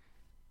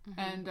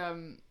 And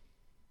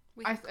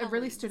it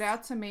really stood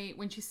out to me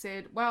when she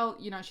said, well,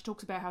 you know, she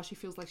talks about how she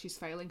feels like she's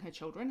failing her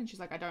children, and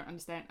she's like, I don't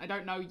understand, I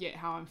don't know yet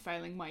how I'm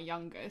failing my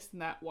youngest,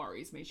 and that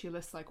worries me. She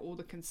lists, like, all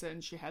the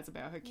concerns she has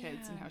about her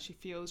kids and how she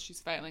feels she's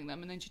failing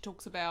them, and then she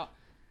talks about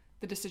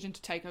the decision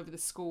to take over the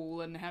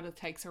school and how it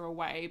takes her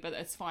away, but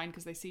it's fine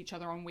because they see each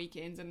other on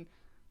weekends, and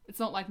it's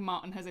not like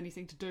Martin has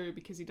anything to do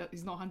because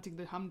he's not hunting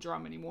the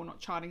humdrum anymore, not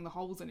charting the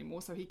holes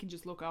anymore, so he can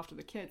just look after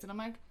the kids. And I'm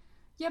like,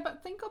 yeah,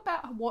 but think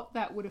about what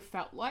that would have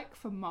felt like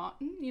for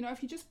Martin. You know,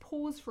 if you just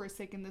pause for a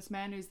second, this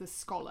man who's this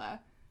scholar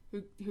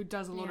who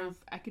does a lot of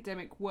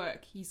academic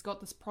work, he's got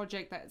this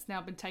project that's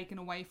now been taken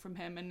away from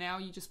him, and now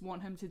you just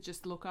want him to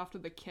just look after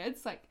the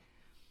kids. Like,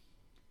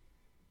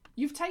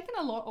 you've taken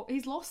a lot,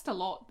 he's lost a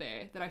lot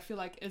there that I feel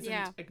like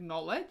isn't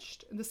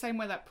acknowledged, in the same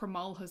way that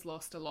Pramal has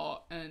lost a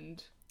lot,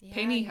 and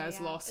Penny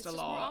has lost it's a just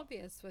lot. More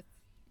obvious with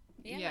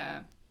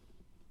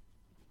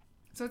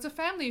So it's a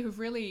family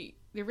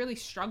they're really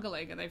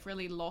struggling, and they've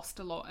really lost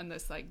a lot in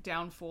this, like,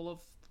 downfall of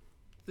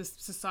this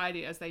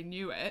society as they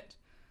knew it.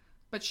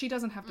 But she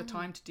doesn't have the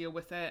time to deal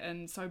with it,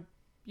 and so,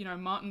 you know,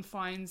 Martin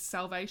finds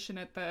salvation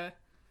at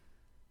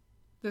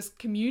this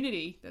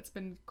community that's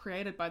been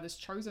created by this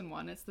chosen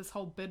one. It's this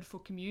whole bid for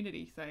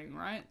community thing,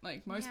 right?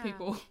 Like, most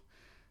people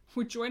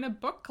would join a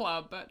book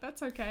club, but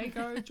that's okay.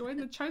 Go join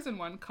the chosen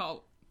one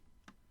cult.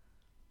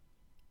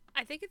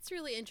 I think it's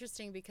really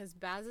interesting because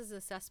Baz's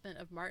assessment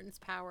of Martin's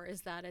power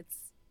is that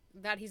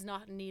he's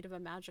not in need of a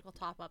magical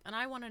top-up. And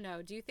I want to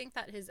know, do you think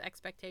that his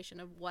expectation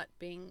of what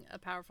being a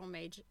powerful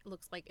mage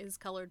looks like is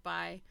colored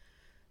by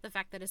the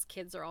fact that his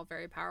kids are all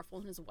very powerful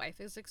and his wife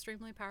is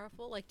extremely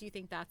powerful? Like, do you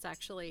think that's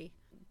actually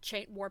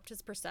warped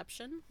his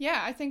perception?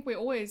 Yeah, I think we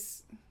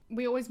always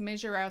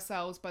measure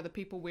ourselves by the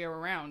people we're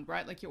around,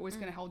 right? Like, you're always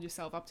going to hold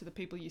yourself up to the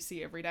people you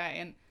see every day.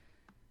 And,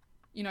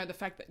 you know, the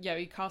fact that,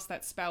 he cast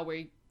that spell where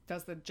he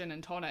does the gin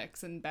and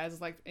tonics, and Baz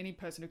is like, any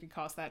person who can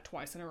cast that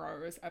twice in a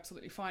row is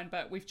absolutely fine.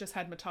 But we've just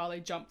had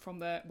Matali jump from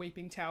the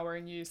Weeping Tower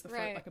and use the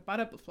float like a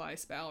butterfly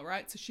spell,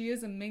 right? So she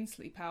is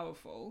immensely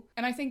powerful.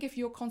 And I think if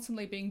you're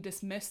constantly being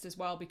dismissed as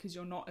well because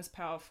you're not as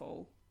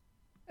powerful,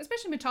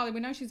 especially Matali, we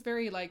know she's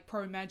very, like,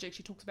 pro magic.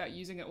 She talks about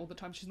using it all the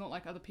time. She's not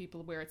like other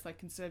people where it's like,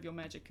 conserve your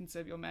magic,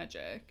 conserve your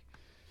magic.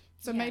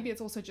 So maybe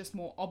it's also just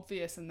more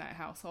obvious in that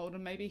household,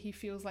 and maybe he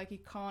feels like he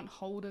can't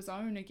hold his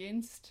own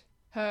against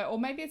her, or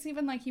maybe it's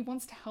even like he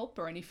wants to help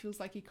her and he feels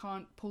like he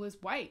can't pull his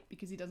weight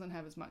because he doesn't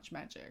have as much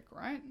magic,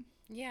 right?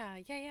 Yeah.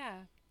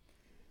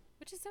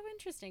 Which is so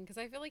interesting because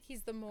I feel like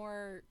he's the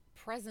more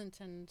present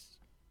and,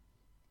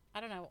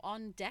 I don't know,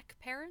 on deck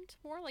parent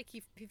more. Like,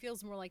 he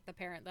feels more like the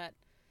parent that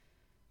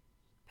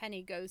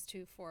Penny goes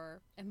to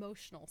for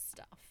emotional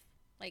stuff.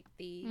 Like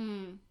the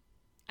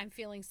I'm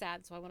feeling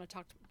sad, so I want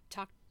to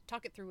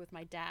talk it through with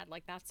my dad.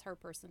 Like that's her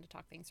person to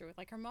talk things through with.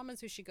 Like her mom is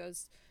who she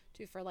goes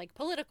to for like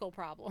political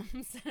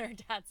problems, and her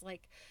dad's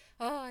like,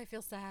 oh, I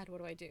feel sad, what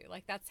do I do?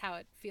 Like that's how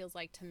it feels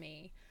like to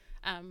me.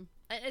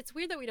 It's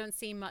weird that we don't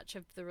see much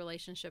of the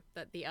relationship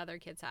that the other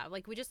kids have.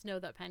 Like we just know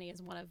that Penny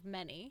is one of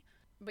many,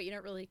 but you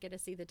don't really get to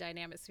see the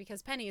dynamics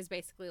because Penny is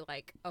basically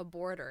like a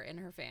boarder in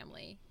her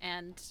family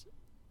and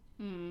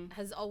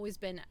has always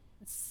been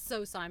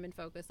so Simon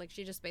focused. Like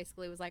she just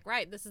basically was like,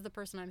 right, this is the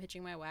person I'm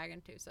hitching my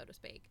wagon to, so to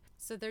speak.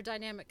 So their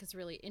dynamic is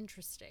really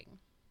interesting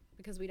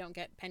because we don't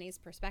get Penny's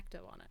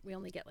perspective on it. We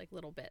only get like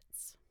little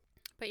bits.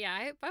 But yeah,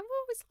 I've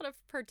always thought of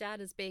her dad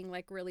as being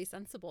like really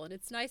sensible, and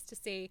it's nice to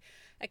see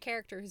a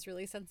character who's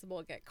really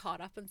sensible get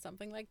caught up in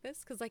something like this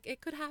because like it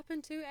could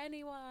happen to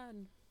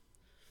anyone.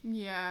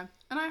 Yeah,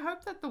 and I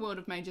hope that the World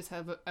of Mages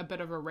have a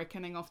bit of a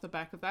reckoning off the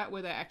back of that,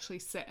 where they actually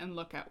sit and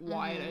look at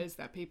why it is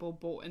that people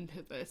bought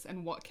into this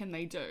and what can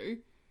they do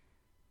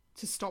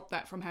to stop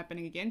that from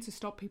happening again, to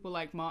stop people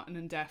like Martin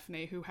and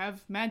Daphne who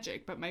have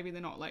magic, but maybe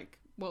they're not like,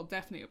 well,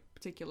 Daphne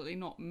particularly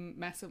not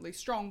massively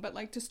strong, but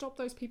like to stop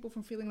those people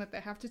from feeling that they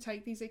have to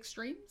take these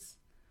extremes.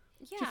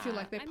 Yeah, to feel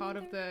like they're part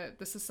of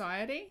the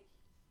society.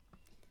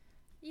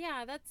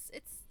 Yeah,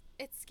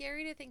 it's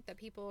scary to think that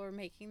people are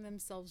making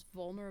themselves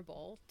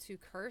vulnerable to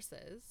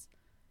curses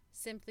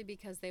simply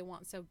because they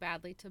want so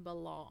badly to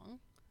belong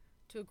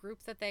to a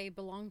group that they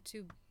belong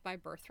to by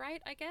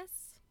birthright, I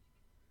guess.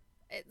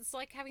 It's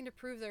like having to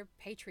prove their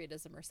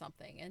patriotism or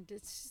something, and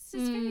it's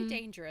very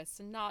dangerous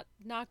and not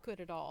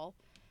good at all.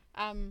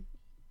 And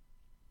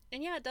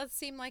yeah, it does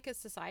seem like a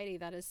society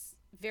that is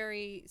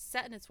very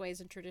set in its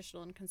ways and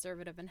traditional and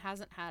conservative and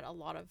hasn't had a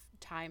lot of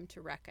time to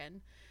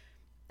reckon.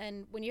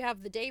 And when you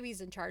have the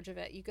Davies in charge of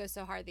it, you go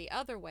so hard the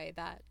other way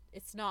that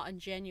it's not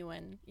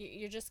ungenuine.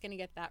 You're just going to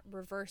get that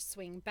reverse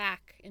swing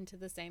back into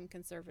the same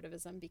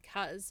conservatism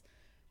because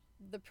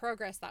the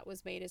progress that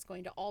was made is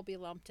going to all be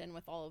lumped in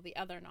with all of the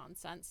other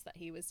nonsense that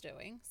he was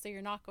doing. So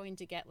you're not going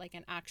to get like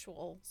an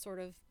actual sort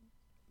of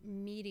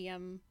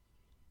medium,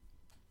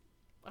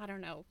 I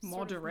don't know,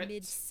 moderate, sort of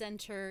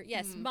mid-center,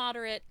 yes,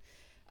 moderate,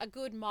 a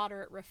good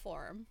moderate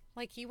reform.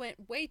 Like he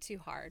went way too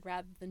hard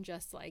rather than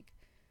just like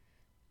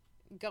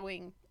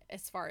going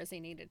as far as he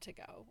needed to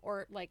go,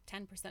 or like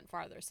 10%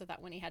 farther, so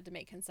that when he had to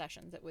make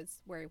concessions it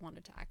was where he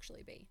wanted to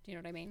actually be. Do you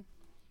know what I mean?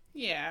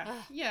 Yeah.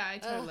 Yeah, I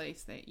totally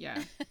see.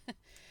 Yeah.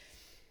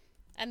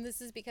 And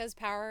this is because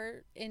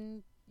power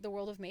in the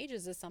world of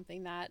mages is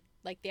something that,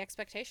 like, the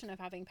expectation of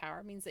having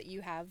power means that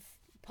you have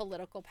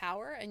political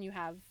power and you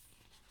have,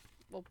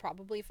 well,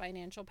 probably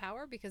financial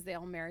power because they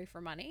all marry for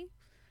money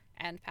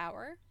and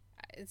power.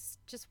 It's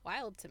just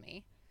wild to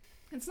me.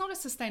 It's not a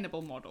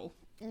sustainable model.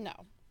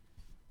 No.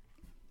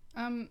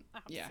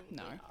 Yeah,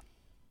 no. Not.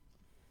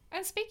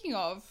 And speaking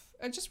of,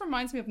 it just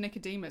reminds me of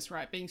Nicodemus,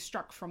 right? Being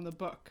struck from the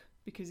book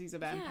because he's a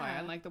vampire,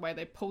 and like the way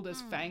they pulled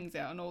his fangs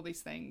out and all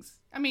these things.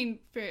 I mean,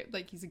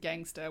 like he's a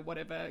gangster,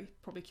 whatever, he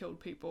probably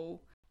killed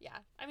people. Yeah,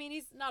 I mean,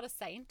 he's not a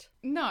saint.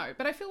 No,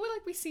 but I feel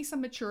like we see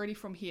some maturity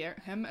from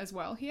him as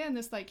well here, and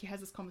this, like, he has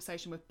this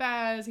conversation with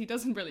Baz. He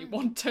doesn't really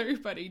want to,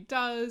 but he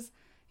does.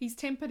 He's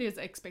tempered his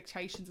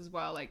expectations as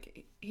well.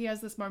 Like, he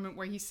has this moment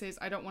where he says,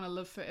 I don't want to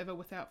live forever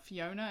without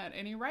Fiona at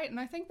any rate. And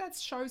I think that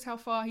shows how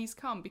far he's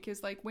come,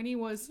 because, like, when he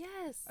was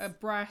a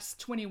brass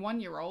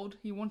 21-year-old,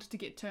 he wanted to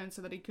get turned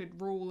so that he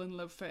could rule and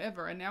live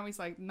forever. And now he's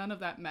like, none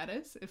of that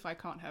matters if I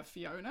can't have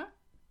Fiona.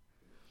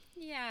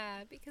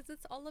 Yeah, because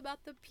it's all about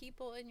the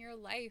people in your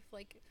life.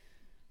 Like,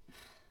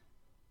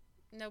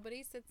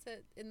 nobody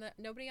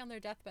nobody on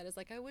their deathbed is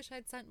like, I wish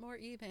I'd sent more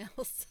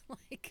emails.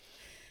 Like,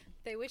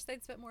 they wish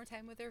they'd spent more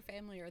time with their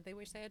family, or they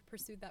wish they had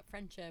pursued that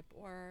friendship,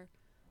 or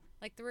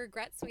like the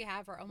regrets we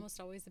have are almost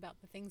always about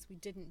the things we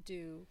didn't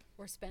do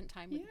or spent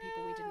time with the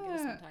people we didn't get to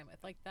spend time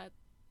with. Like that.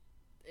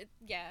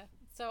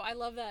 So I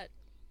love that.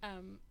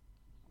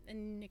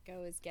 And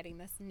Nico is getting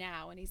this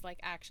now, and he's like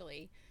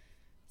actually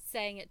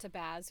saying it to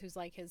Baz, who's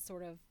like his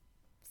sort of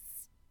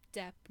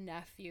step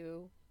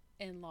nephew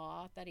in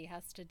law that he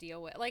has to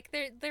deal with. Like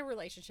their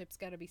relationship's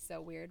gotta be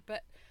so weird,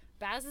 but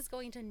Baz is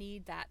going to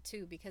need that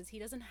too, because he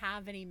doesn't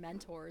have any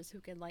mentors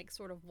who can like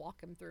sort of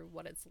walk him through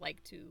what it's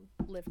like to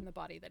live in the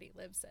body that he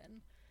lives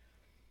in.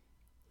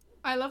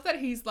 I love that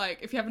he's like,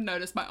 if you haven't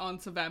noticed, my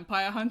aunt's a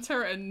vampire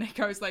hunter, and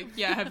Nico's like,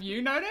 yeah, have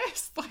you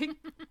noticed? Like,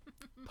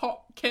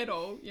 pot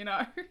kettle, you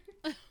know?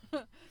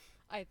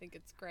 I think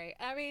it's great.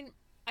 I mean,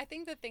 I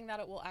think the thing that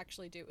it will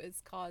actually do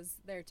is cause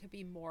there to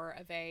be more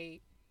of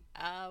a,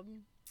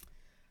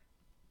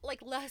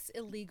 like, less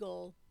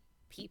illegal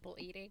people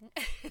eating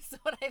is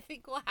what I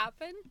think will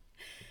happen,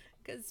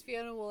 because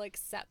Fiona will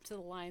accept to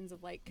the lines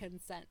of like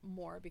consent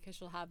more, because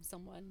she'll have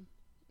someone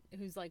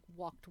who's like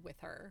walked with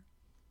her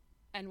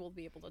and will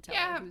be able to tell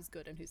her who's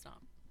good and who's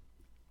not.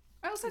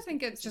 I also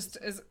think it's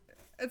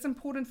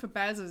important for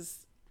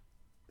Baz's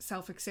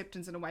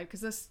self-acceptance in a way,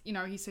 because this, you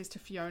know, he says to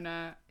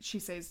Fiona, she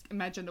says,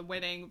 imagine a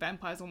wedding,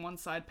 vampires on one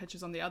side,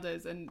 pitchers on the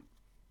others, and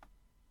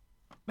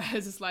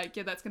Baz is like,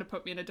 yeah, that's going to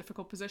put me in a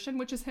difficult position,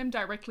 which is him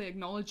directly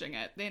acknowledging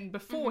it. Then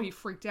before he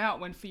freaked out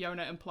when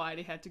Fiona implied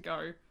he had to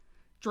go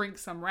drink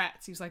some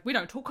rats. He was like, we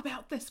don't talk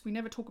about this. We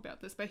never talk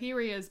about this. But here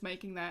he is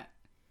making that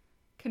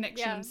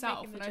connection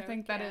himself. And I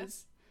think that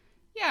is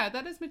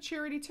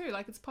maturity too.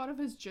 Like, it's part of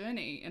his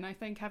journey. And I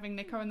think having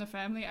Nico in the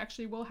family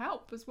actually will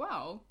help as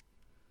well.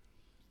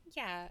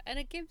 Yeah, and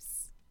it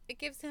gives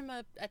him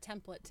a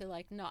template to,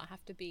 like, not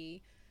have to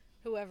be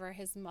whoever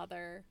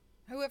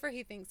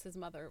he thinks his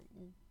mother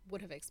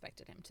would have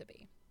expected him to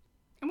be.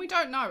 And we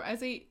don't know,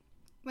 as he,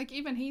 like,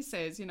 even he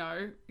says, you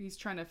know, he's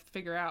trying to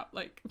figure out,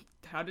 like,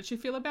 how did she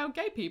feel about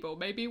gay people?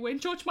 Maybe when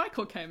George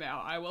Michael came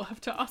out, I will have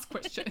to ask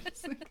questions.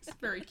 It's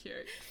very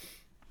cute.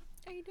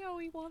 I know,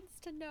 he wants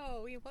to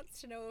know. He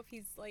wants to know if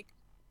he's, like,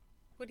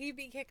 would he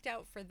be kicked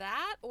out for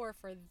that or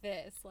for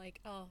this? Like,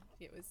 oh,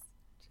 it was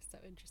just so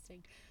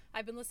interesting.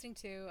 I've been listening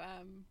to,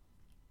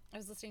 I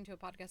was listening to a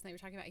podcast and they were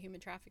talking about human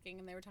trafficking,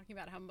 and they were talking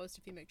about how most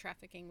of human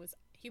trafficking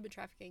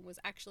was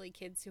actually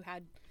kids who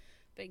had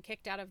been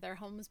kicked out of their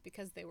homes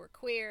because they were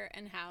queer,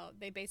 and how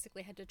they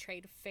basically had to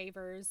trade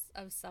favors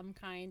of some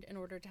kind in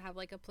order to have,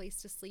 like, a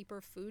place to sleep or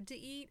food to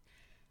eat.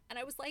 And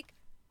I was like,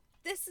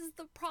 this is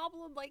the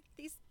problem. Like,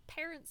 these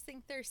parents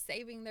think they're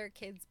saving their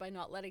kids by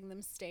not letting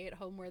them stay at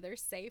home where they're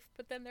safe,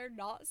 but then they're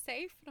not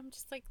safe. And I'm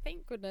just like,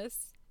 thank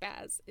goodness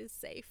Baz is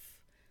safe.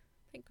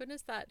 Thank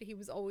goodness that he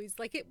was always,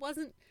 like, it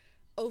wasn't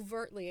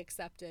overtly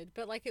accepted,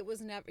 but, like, he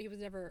was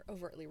never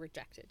overtly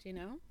rejected, you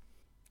know?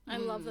 I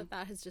love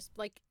that has just,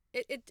 like,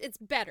 it's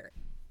better.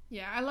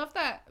 Yeah, I love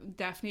that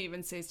Daphne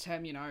even says to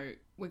him, you know,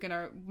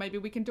 maybe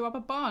we can do up a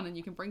barn and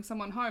you can bring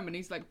someone home. And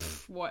he's like,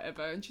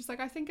 whatever. And she's like,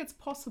 I think it's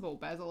possible,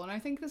 Basil. And I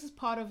think this is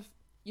part of,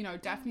 you know,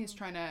 Daphne is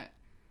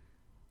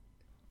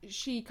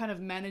she kind of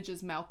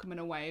manages Malcolm in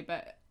a way,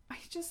 but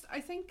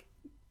I think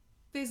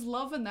there's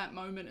love in that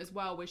moment as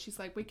well, where she's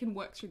like, we can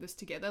work through this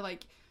together.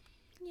 Like,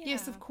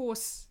 yes, of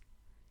course,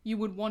 you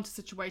would want a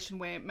situation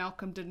where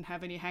Malcolm didn't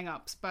have any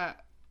hang-ups, but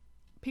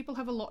people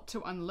have a lot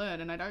to unlearn,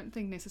 and I don't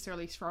think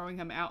necessarily throwing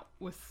him out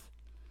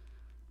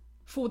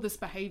for this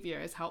behavior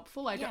is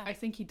helpful. I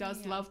think he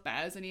does love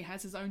Baz, and he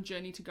has his own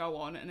journey to go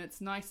on, and it's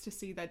nice to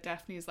see that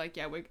Daphne is like,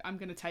 I'm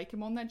going to take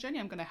him on that journey.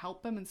 I'm going to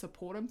help him and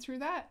support him through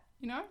that,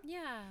 you know?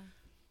 Yeah.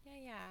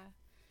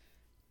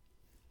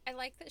 I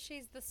like that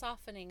she's the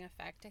softening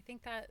effect. I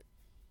think that,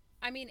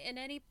 I mean, in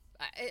any,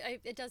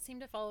 it does seem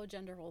to follow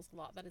gender roles a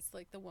lot, that it's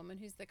like the woman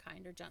who's the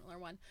kinder, gentler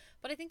one.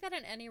 But I think that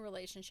in any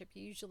relationship,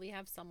 you usually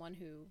have someone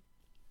who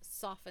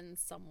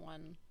softens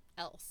someone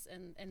else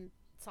and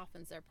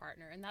softens their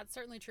partner. And that's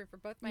certainly true for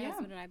both my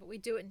husband and I, but we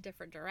do it in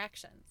different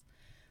directions.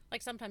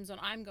 Like, sometimes when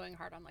I'm going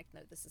hard, I'm like, no,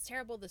 this is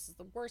terrible. This is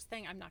the worst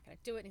thing. I'm not going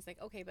to do it. And he's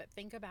like, okay, but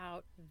think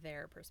about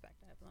their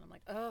perspective. And I'm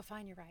like, oh,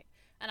 fine, you're right.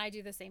 And I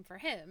do the same for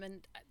him.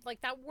 And,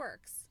 like, that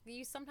works.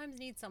 You sometimes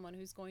need someone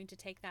who's going to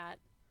take that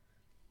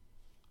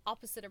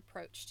opposite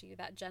approach to you,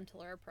 that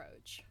gentler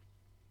approach.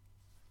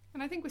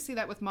 And I think we see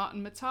that with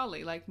Martin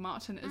Matali. Like,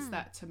 Martin is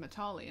that to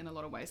Matali in a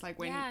lot of ways. Like,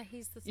 when,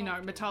 he's the you know,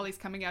 Matali's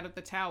coming out of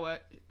the tower,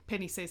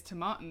 Penny says to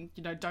Martin,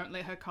 you know, don't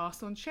let her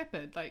cast on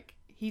Shepard. Like,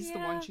 he's the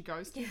one she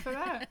goes to for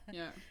that.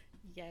 Yeah.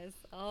 Yes.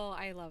 Oh,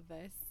 I love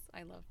this.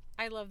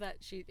 I love that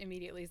she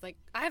immediately is like,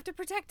 I have to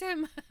protect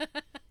him.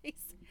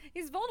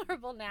 he's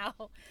vulnerable now.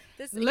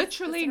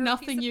 Literally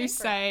nothing you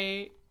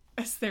say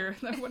is there.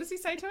 What does he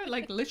say to her?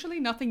 Like, literally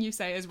nothing you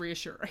say is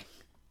reassuring.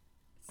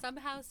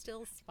 Somehow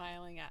still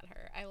smiling at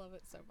her. I love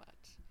it so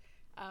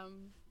much.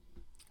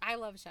 I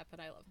love Shep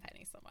and I love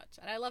Penny so much.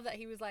 And I love that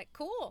he was like,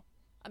 cool,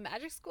 a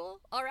magic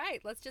school? All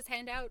right, let's just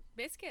hand out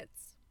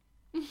biscuits.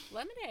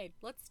 Lemonade,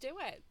 let's do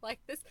it. Like,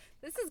 this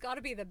has got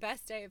to be the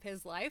best day of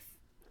his life.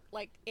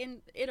 Like,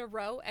 in a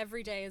row,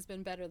 every day has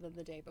been better than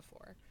the day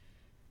before.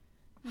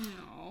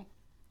 No.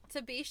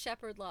 To be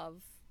Shepherd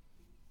Love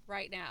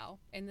right now,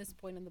 in this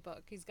point in the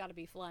book, he's got to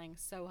be flying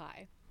so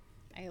high.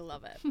 I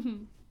love it.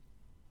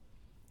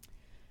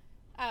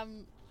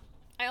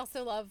 I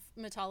also love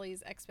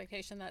Matali's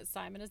expectation that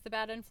Simon is the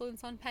bad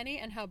influence on Penny,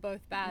 and how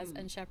both Baz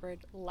and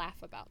Shepard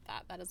laugh about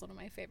that. That is one of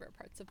my favorite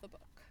parts of the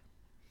book.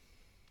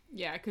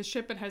 Yeah, because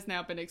Shepard has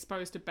now been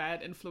exposed to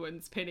bad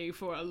influence Penny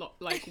for a lot,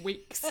 like,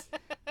 weeks.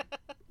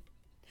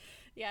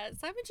 Yeah,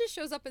 Simon just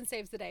shows up and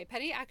saves the day.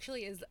 Penny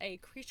actually is a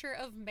creature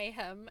of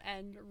mayhem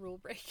and rule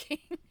breaking.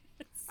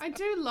 I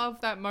do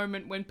love that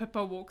moment when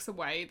Pippa walks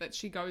away, that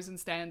she goes and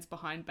stands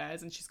behind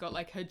Baz and she's got,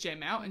 like, her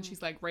gem out and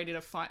she's, like, ready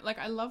to fight. Like,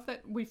 I love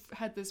that we've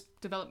had this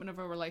development of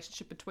a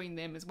relationship between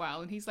them as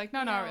well. And he's like,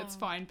 no, it's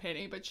fine,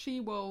 Penny. But she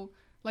will,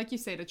 like you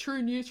said, a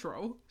true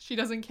neutral. She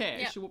doesn't care.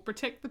 Yeah. She will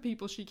protect the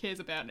people she cares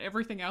about, and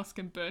everything else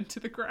can burn to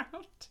the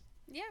ground.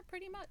 Yeah,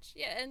 pretty much.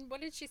 Yeah, and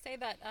what did she say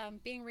that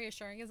being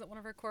reassuring isn't one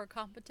of her core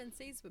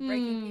competencies, but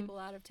breaking people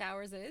out of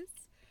towers is?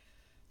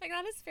 Like,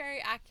 that is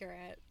very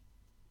accurate.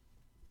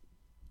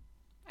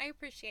 I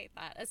appreciate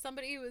that. As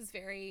somebody who is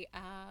very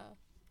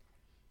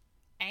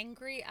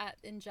angry at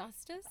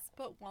injustice,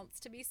 but wants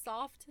to be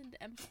soft and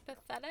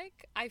empathetic,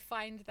 I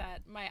find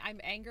that I'm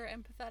anger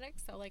empathetic,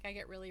 so, like, I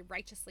get really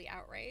righteously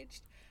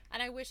outraged.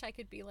 And I wish I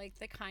could be, like,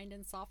 the kind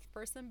and soft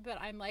person,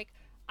 but I'm like,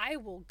 I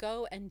will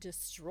go and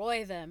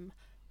destroy them.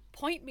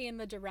 Point me in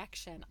the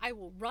direction. I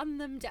will run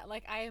them down.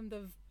 Like, I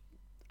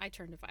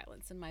turn to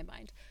violence in my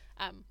mind.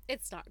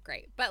 It's not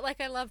great, but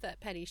like I love that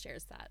Petty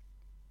shares that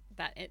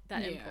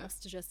impulse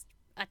to just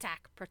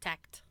attack,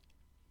 protect.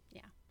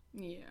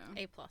 Yeah.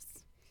 A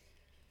plus.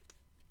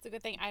 It's a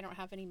good thing I don't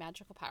have any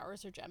magical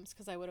powers or gems,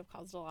 because I would have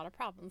caused a lot of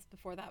problems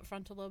before that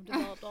frontal lobe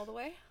developed all the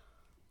way.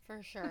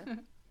 For sure.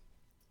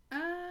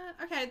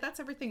 Okay, that's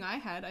everything I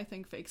had, I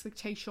think, for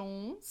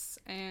expectations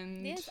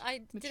and yes,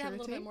 I maturity. did have a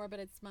little bit more, but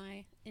it's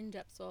my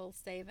in-depth, so I'll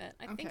save it.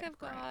 I think I've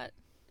got...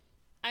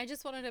 I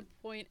just wanted to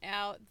point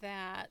out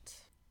that...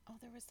 Oh,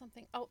 there was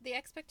something... Oh, the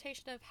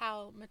expectation of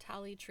how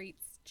Matali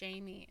treats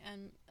Jamie,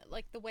 and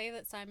like the way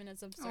that Simon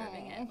is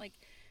observing it. Like,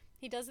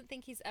 he doesn't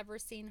think he's ever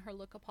seen her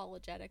look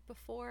apologetic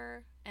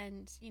before.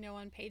 And, you know,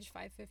 on page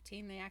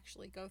 515, they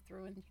actually go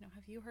through and, you know,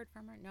 have you heard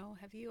from her? No.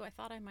 Have you? I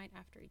thought I might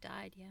after he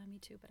died. Yeah, me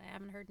too, but I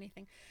haven't heard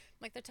anything.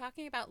 Like, they're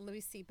talking about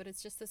Lucy, but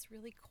it's just this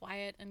really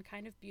quiet and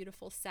kind of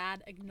beautiful,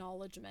 sad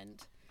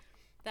acknowledgement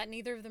that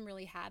neither of them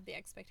really had the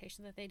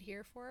expectation that they'd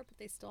hear for, but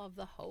they still have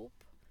the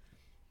hope.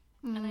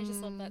 And I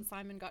just love that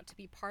Simon got to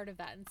be part of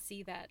that and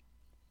see that,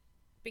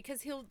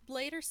 because he'll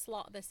later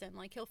slot this in.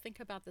 Like, he'll think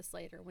about this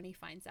later when he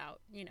finds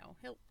out, you know,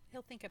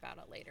 he'll think about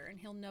it later, and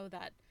he'll know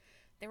that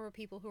there were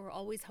people who were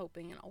always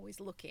hoping and always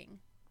looking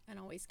and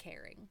always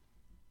caring.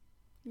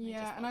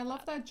 Yeah, and I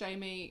love that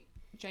Jamie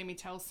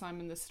tells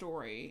Simon the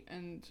story,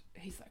 and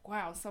he's like,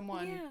 wow,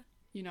 someone,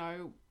 you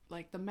know,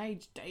 like the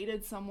mage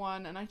dated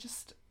someone, and I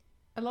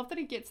love that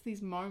he gets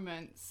these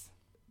moments,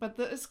 but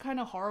it's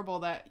kind of horrible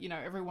that, you know,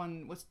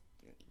 everyone was,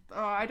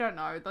 I don't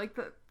know, like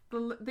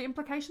the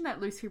implication that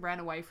Lucy ran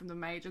away from the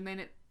mage, and then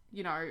it,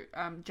 you know,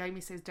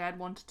 Jamie says Dad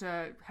wanted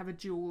to have a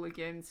duel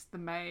against the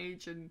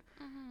mage, and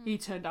he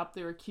turned up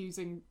there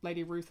accusing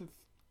Lady Ruth of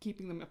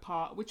keeping them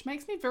apart, which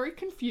makes me very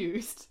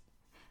confused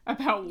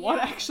about what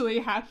actually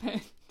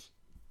happened.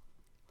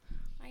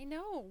 I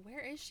know.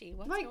 Where is she?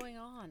 What's going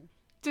on?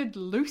 Did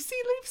Lucy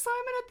leave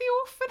Simon at the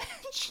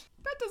orphanage?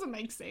 That doesn't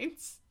make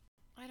sense.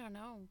 I don't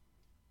know.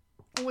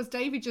 Or was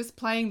Davy just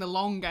playing the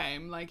long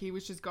game? Like, he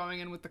was just going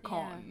in with the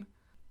con?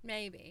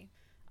 Maybe.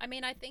 I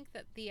mean, I think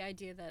that the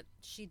idea that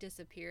she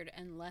disappeared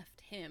and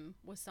left him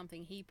was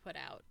something he put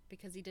out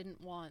because he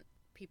didn't want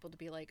people to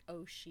be like,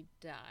 oh, she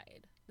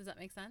died. Does that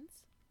make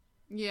sense?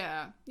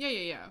 Yeah.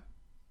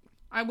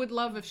 I would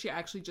love if she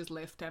actually just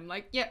left him.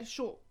 Like, yeah,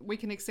 sure, we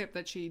can accept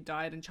that she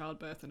died in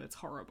childbirth and it's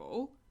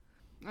horrible.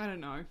 I don't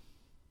know.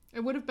 It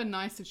would have been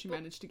nice if she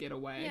managed to get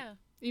away. Yeah.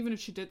 Even if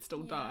she did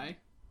still die.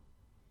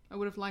 I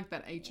would have liked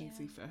that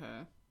agency for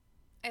her.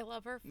 I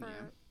love her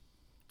for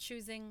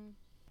choosing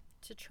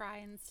to try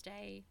and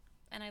stay,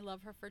 and I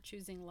love her for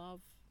choosing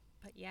love.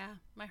 But yeah,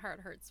 my heart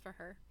hurts for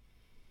her.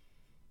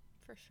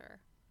 For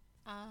sure.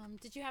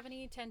 Did you have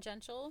any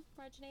tangential,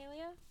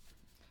 Marginalia?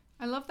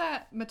 I love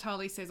that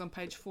Matali says on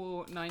page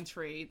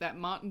 493 that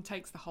Martin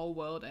takes the whole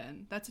world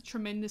in. That's a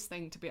tremendous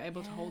thing, to be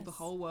able to hold the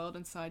whole world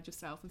inside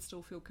yourself and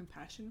still feel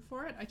compassion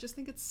for it. I just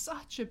think it's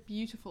such a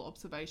beautiful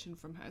observation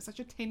from her. Such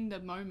a tender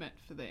moment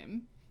for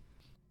them.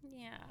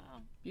 Yeah.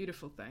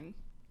 Beautiful thing.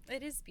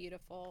 It is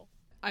beautiful.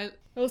 I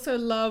also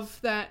love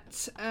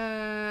that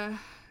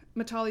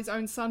Matali's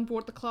own son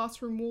brought the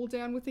classroom wall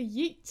down with a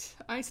yeet.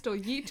 I still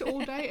yeet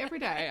all day, every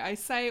day. I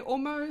say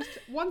almost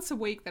once a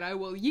week that I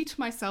will yeet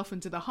myself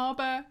into the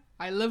harbour.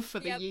 I live for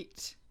the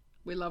yeet.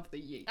 We love the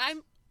yeet.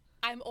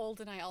 I'm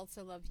old and I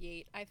also love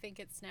yeet. I think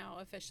it's now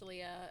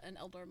officially an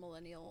elder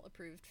millennial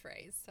approved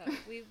phrase. So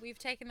we've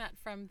taken that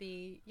from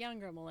the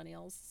younger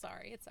millennials.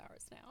 Sorry, it's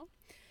ours now.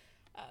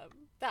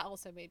 That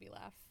also made me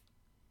laugh.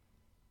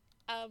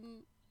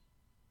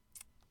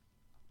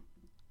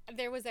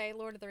 There was a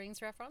Lord of the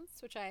Rings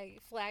reference, which I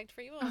flagged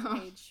for you on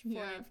page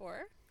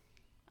 494.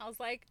 I was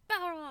like,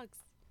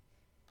 Balrogs!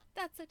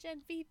 That's a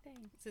Gen V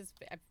thing. This is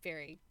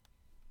very...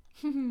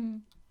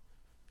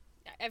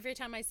 Every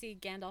time I see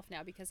Gandalf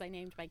now, because I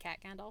named my cat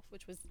Gandalf,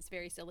 which was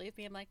very silly of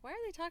me, I'm like, why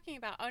are they talking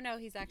about... Oh no,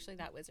 he's actually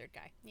that wizard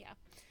guy. Yeah.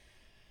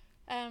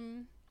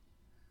 And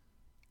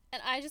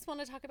I just want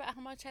to talk about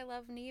how much I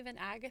love Neve and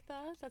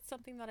Agatha. That's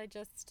something that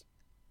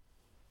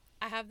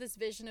I have this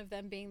vision of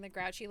them being the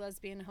grouchy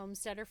lesbian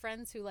homesteader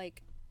friends who,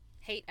 like,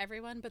 hate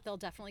everyone, but they'll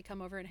definitely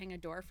come over and hang a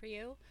door for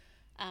you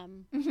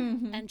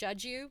and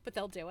judge you, but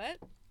they'll do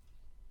it.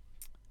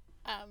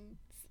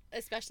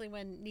 Especially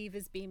when Neve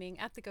is beaming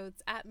at the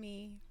goats, at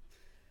me.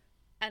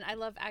 And I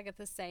love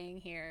Agatha saying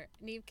here,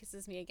 Neve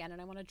kisses me again,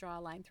 and I want to draw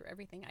a line through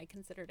everything I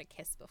considered a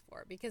kiss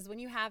before. Because when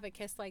you have a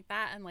kiss like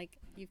that, and, like,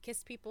 you've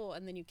kissed people,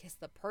 and then you kiss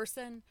the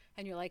person,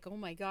 and you're like, oh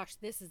my gosh,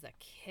 this is a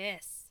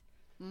kiss.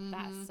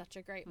 That's such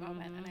a great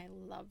moment, and I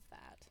love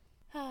that.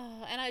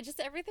 And I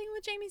just, everything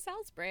with Jamie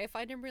Salisbury, I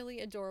find him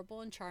really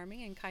adorable and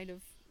charming and kind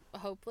of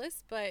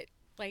hopeless, but,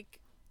 like,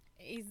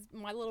 he's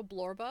my little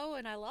Blorbo,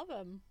 and I love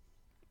him.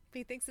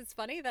 He thinks it's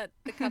funny that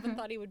the Coven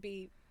thought he would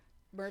be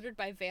murdered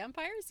by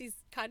vampires.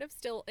 He's kind of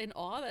still in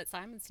awe that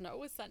Simon Snow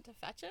was sent to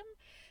fetch him.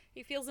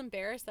 He feels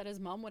embarrassed that his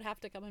mom would have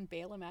to come and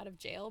bail him out of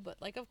jail, but,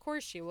 like, of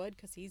course she would,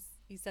 because he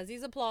says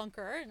he's a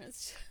plonker, and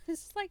it's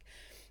just like,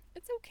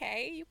 It's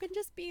okay. You can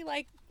just be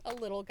like a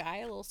little guy,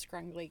 a little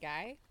scrungly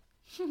guy.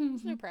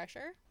 There's no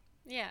pressure.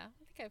 Yeah,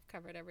 I think I've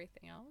covered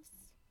everything else.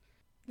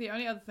 The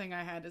only other thing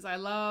I had is I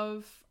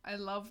love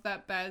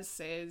that Baz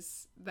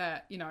says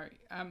that,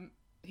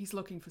 he's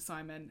looking for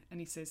Simon, and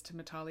he says to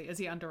Matali, is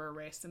he under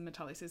arrest? And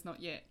Matali says,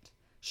 not yet.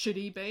 Should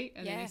he be?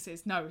 And then he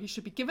says, no, he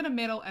should be given a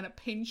medal and a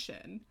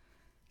pension.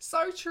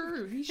 So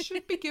true. He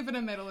should be given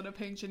a medal and a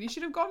pension. He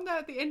should have gotten that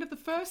at the end of the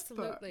first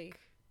book.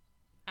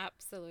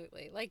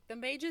 Absolutely. Like, the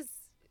mage's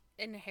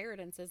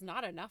inheritance is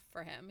not enough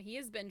for him. He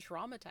has been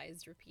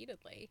traumatized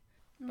repeatedly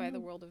by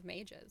the world of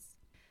mages.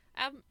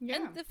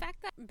 And the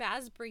fact that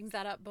Baz brings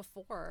that up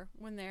before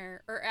when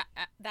they're, or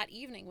that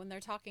evening when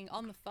they're talking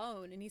on the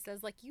phone, and he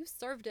says, like, you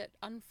served it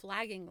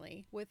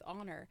unflaggingly with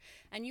honor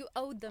and you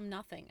owed them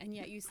nothing, and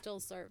yet you still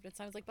served. And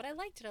so I was like, but I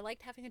liked it. I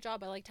liked having a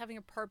job. I liked having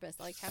a purpose.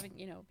 I liked having,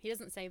 he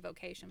doesn't say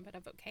vocation, but a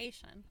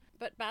vocation.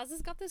 But Baz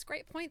has got this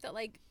great point that,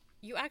 like,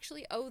 you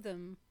actually owe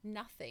them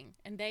nothing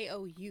and they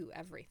owe you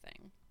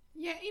everything.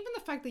 Yeah, even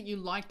the fact that you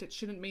liked it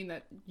shouldn't mean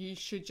that you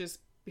should just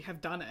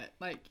have done it.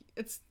 Like,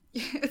 it's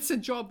a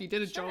job. You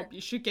did a job. You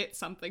should get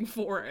something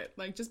for it.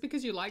 Like, just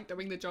because you like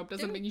doing the job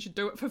doesn't mean you should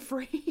do it for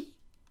free.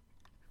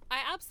 I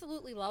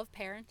absolutely love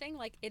parenting.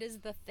 Like, it is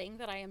the thing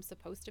that I am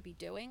supposed to be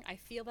doing. I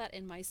feel that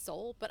in my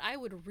soul, but I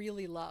would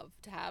really love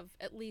to have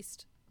at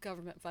least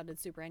government-funded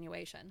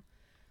superannuation.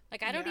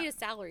 Like, I don't need a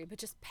salary, but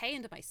just pay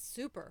into my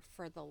super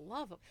for the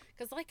love of...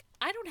 Because, like,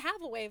 I don't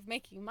have a way of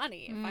making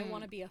money if I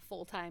want to be a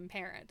full-time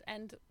parent.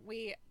 And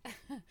we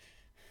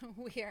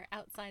are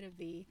outside of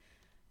the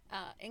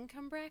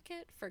income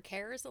bracket for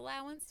carer's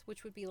allowance,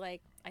 which would be,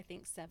 like, I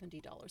think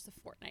 $70 a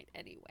fortnight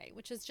anyway,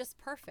 which is just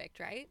perfect,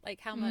 right? Like,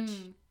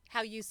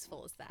 how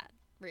useful is that,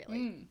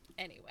 really?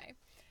 Anyway.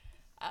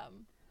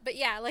 But,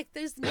 yeah, like,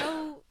 there's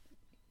no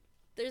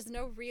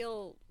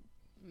real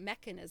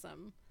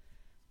mechanism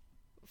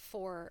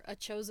for a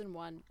chosen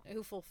one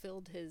who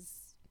fulfilled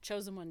his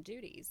chosen one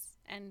duties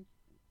and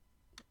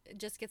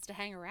just gets to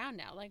hang around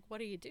now. Like, what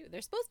do you do?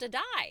 They're supposed to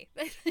die.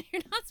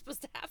 You're not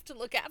supposed to have to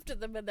look after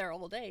them in their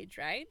old age,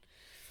 right?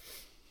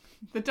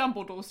 The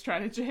Dumbledore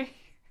strategy.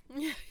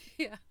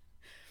 Yeah.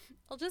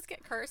 I'll just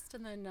get cursed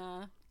and then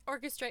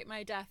orchestrate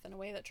my death in a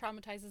way that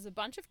traumatizes a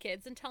bunch of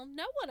kids and tell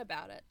no one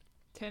about it.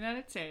 10 out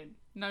of 10.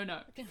 No.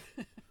 That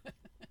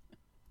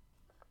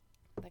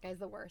guy's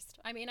the worst.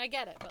 I mean, I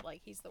get it, but,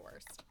 like, he's the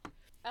worst.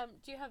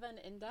 Do you have an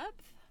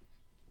in-depth?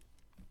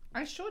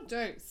 I sure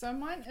do. So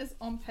mine is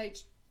on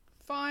page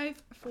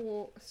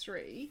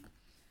 543,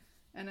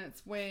 and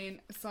it's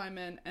when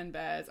Simon and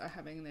Baz are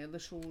having their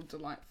little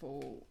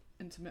delightful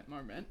intimate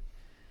moment.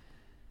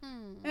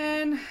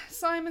 And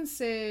Simon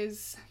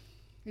says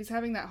he's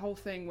having that whole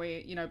thing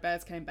where,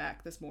 Baz came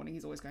back this morning,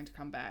 he's always going to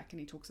come back, and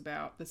he talks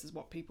about this is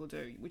what people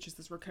do, which is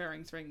this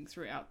recurring thing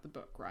throughout the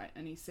book, right?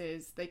 And he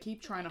says they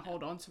keep trying to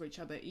hold on to each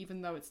other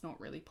even though it's not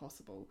really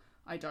possible,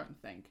 I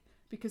don't think.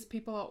 Because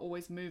people are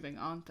always moving,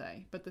 aren't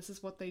they? But this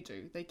is what they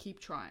do. They keep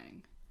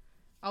trying.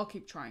 I'll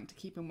keep trying to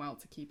keep him well,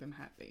 to keep him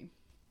happy.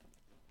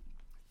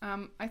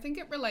 I think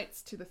it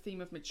relates to the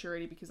theme of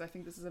maturity because I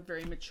think this is a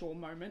very mature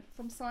moment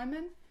from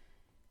Simon.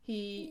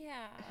 He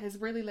has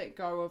really let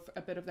go of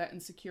a bit of that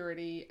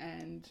insecurity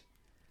and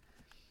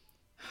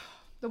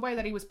the way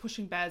that he was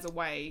pushing Baz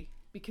away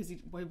because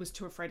he was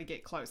too afraid to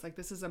get close. Like,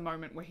 this is a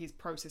moment where he's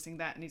processing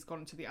that and he's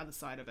gotten to the other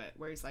side of it,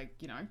 where he's like,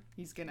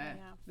 he's gonna,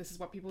 this is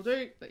what people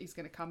do, that he's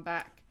gonna come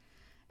back.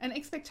 And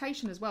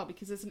expectation as well,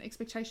 because there's an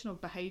expectation of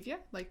behaviour.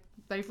 Like,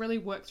 they've really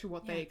worked through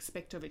what they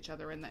expect of each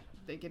other, and that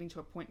they're getting to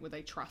a point where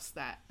they trust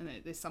that, and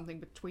there's something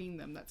between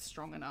them that's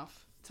strong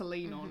enough to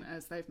lean on,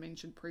 as they've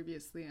mentioned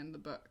previously in the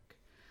book.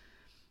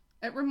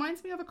 It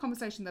reminds me of a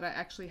conversation that I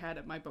actually had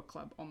at my book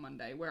club on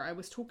Monday, where I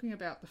was talking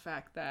about the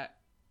fact that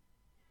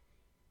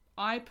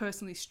I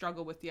personally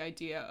struggle with the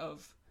idea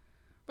of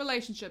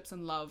relationships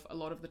and love a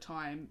lot of the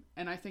time,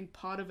 and I think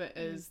part of it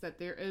is that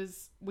there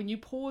is, when you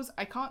pause,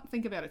 I can't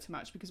think about it too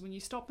much, because when you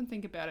stop and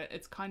think about it,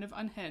 it's kind of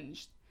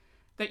unhinged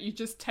that you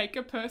just take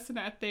a person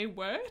at their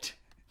word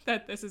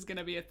that this is going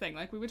to be a thing.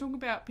 Like, we were talking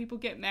about people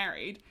get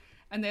married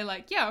and they're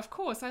like, yeah, of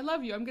course, I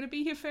love you, I'm going to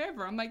be here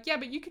forever. I'm like, yeah,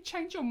 but you could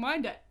change your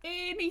mind at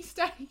any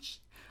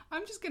stage.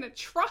 I'm just going to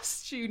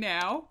trust you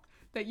now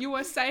that you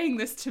are saying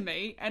this to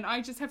me, and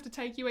I just have to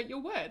take you at your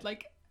word.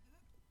 Like,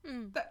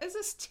 that is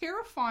a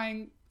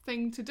terrifying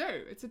thing to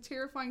do. It's a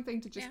terrifying thing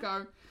to just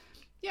go,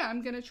 yeah,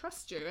 I'm going to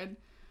trust you. And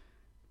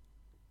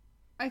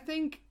I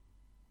think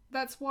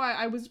that's why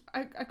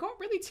I got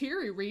really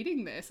teary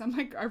reading this. I'm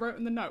like, I wrote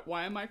in the note,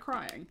 why am I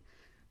crying?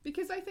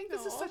 Because I think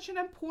this is such an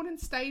important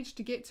stage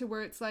to get to,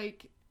 where it's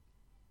like,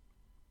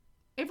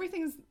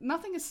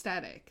 nothing is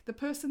static. The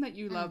person that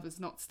you love is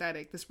not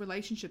static. This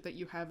relationship that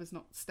you have is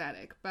not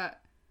static,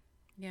 but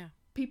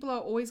people are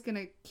always going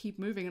to keep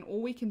moving, and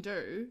all we can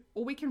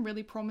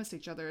really promise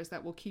each other is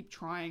that we'll keep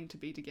trying to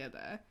be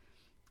together.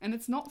 And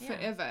it's not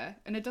forever,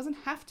 and it doesn't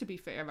have to be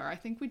forever. I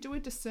think we do a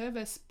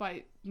disservice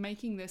by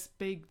making this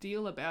big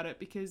deal about it,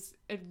 because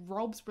it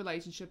robs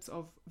relationships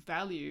of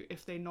value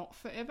if they're not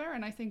forever.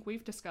 And I think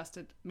we've discussed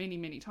it many,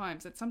 many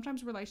times, that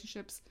sometimes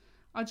relationships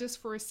are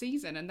just for a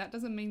season, and that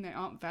doesn't mean they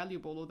aren't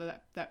valuable or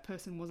that that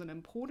person wasn't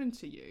important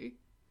to you.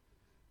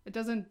 It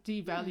doesn't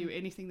devalue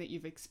anything that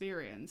you've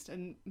experienced.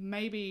 And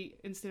maybe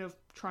instead of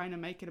trying to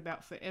make it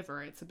about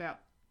forever, it's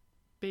about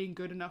being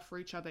good enough for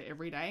each other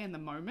every day in the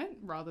moment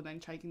rather than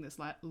taking this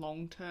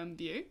long-term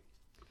view.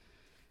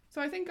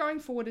 So I think going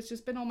forward, it's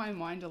just been on my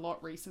mind a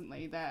lot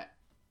recently that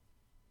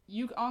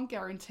you aren't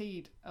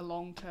guaranteed a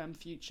long-term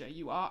future.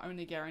 You are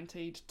only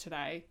guaranteed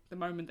today, the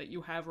moment that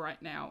you have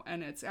right now.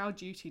 And it's our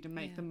duty to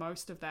make the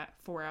most of that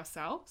for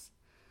ourselves.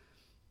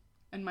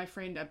 And my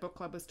friend at book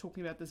club was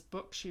talking about this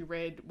book she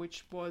read,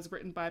 which was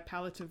written by a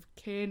palliative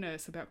care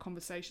nurse about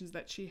conversations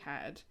that she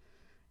had.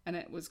 And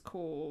it was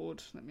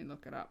called, let me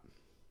look it up,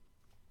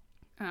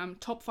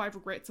 Top 5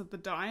 Regrets of the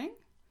Dying.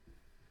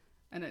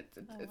 And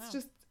it's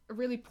just a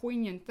really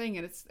poignant thing.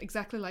 And it's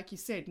exactly like you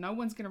said, no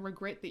one's going to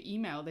regret the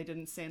email they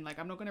didn't send. Like,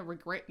 I'm not going to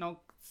regret not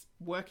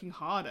working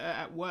harder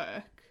at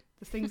work.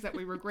 The things that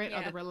we regret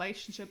are the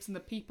relationships and the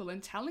people,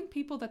 and telling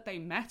people that they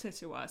matter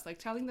to us, like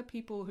telling the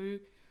people who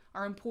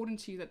are important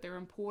to you that they're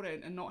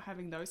important, and not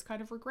having those kind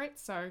of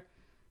regrets. So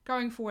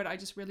going forward, I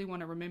just really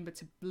want to remember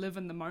to live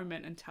in the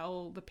moment and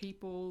tell the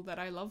people that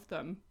I love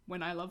them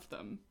when I love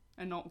them,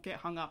 and not get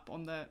hung up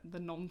on the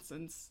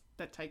nonsense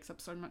that takes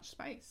up so much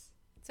space.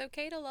 It's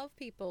okay to love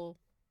people.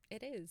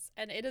 It is.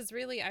 And it is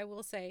really, I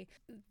will say,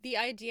 the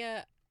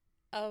idea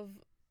of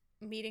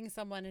meeting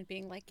someone and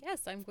being like,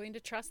 yes, I'm going to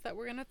trust that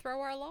we're going to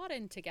throw our lot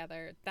in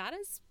together. That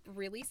is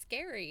really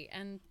scary.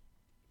 And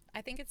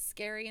I think it's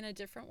scary in a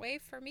different way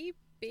for me,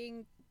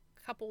 being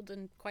coupled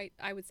and quite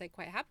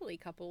happily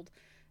coupled,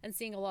 and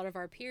seeing a lot of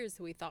our peers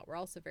who we thought were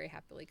also very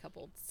happily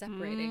coupled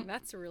separating.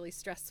 That's a really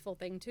stressful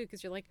thing too,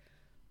 because you're like,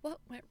 what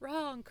went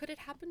wrong? Could it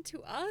happen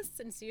to us?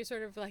 And so you're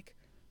sort of like,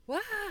 wah!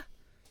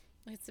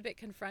 It's a bit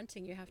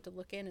confronting. You have to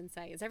look in and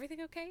say, is everything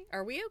okay?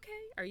 Are we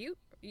okay? Are you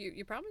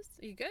promise?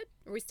 Are you good?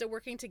 Are we still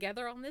working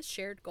together on this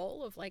shared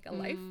goal of like a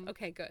life?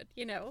 Okay, good.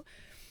 You know?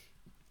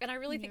 And I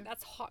really think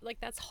that's hard. Like,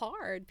 that's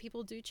hard.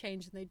 People do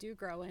change and they do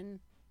grow, and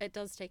it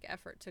does take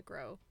effort to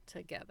grow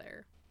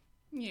together.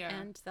 Yeah.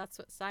 And that's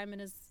what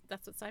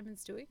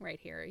Simon's doing right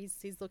here.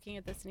 He's looking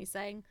at this and he's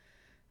saying,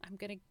 I'm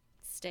going to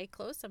stay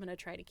close. I'm going to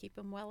try to keep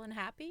him well and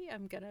happy.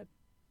 I'm going to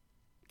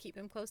keep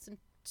him close and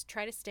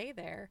try to stay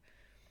there.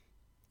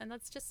 And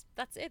that's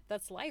it.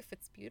 That's life.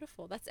 It's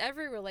beautiful. That's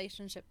every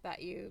relationship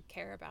that you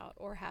care about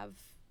or have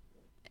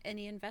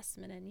any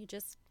investment in. You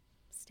just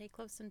stay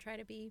close and try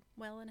to be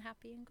well and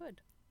happy and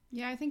good.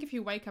 Yeah, I think if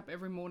you wake up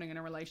every morning in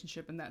a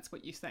relationship and that's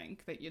what you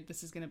think, that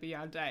this is going to be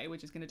our day, we're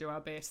just going to do our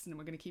best and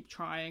we're going to keep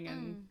trying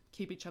and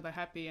keep each other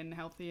happy and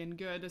healthy and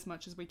good as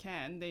much as we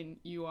can, then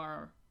you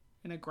are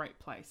in a great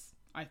place,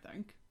 I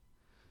think.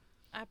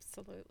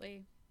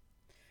 Absolutely.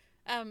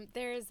 I'm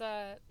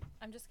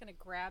just going to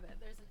grab it.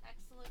 There's an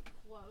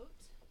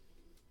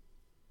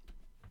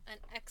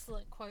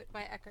excellent quote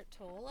by Eckhart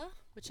Tolle,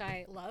 which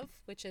I love,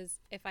 which is,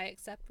 if I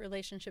accept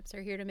relationships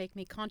are here to make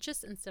me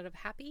conscious instead of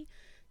happy,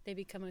 they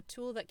become a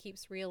tool that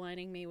keeps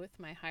realigning me with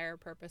my higher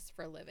purpose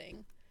for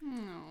living.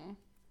 Aww.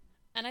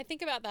 And I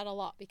think about that a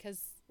lot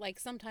because, like,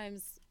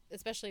 sometimes,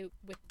 especially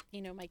with,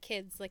 my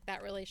kids, like,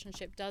 that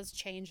relationship does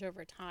change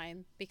over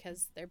time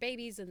because they're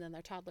babies and then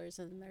they're toddlers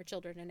and then they're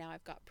children, and now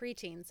I've got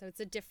preteens, so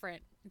it's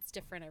different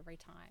every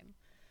time.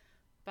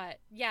 But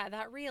yeah,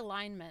 that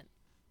realignment,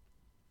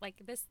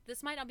 like,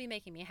 this might not be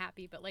making me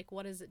happy, but like,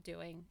 what is it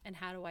doing, and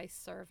how do I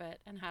serve it,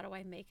 and how do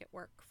I make it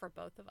work for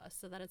both of us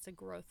so that it's a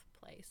growth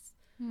place,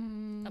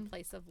 a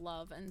place of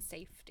love and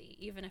safety,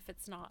 even if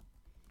it's not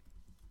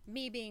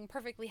me being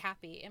perfectly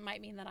happy. It might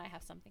mean that I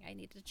have something I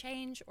need to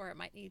change, or it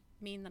might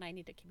mean that I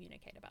need to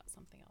communicate about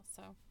something else.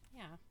 So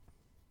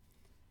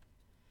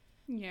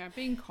yeah,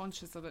 being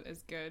conscious of it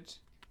is good.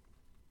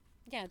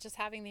 Yeah, just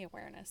having the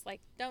awareness,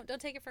 like, don't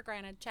take it for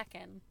granted. Check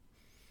in.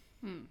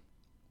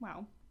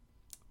 Wow.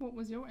 What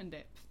was your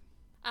in-depth?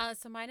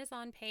 So mine is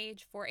on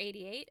page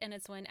 488, and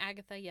it's when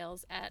Agatha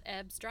yells at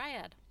Ebb's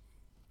dryad.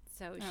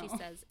 So she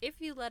says,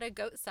 if you let a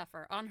goat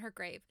suffer on her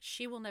grave,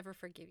 she will never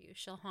forgive you.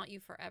 She'll haunt you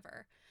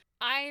forever.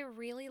 I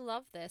really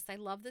love this. I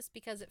love this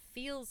because it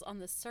feels on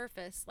the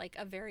surface like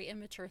a very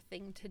immature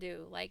thing to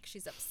do. Like,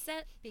 she's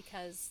upset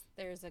because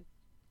there's a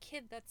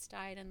kid that's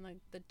died and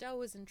the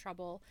doe is in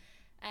trouble.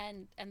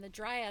 And the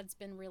dryad's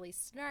been really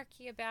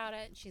snarky about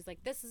it. She's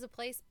like, this is a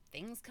place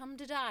things come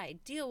to die.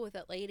 Deal with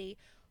it, lady.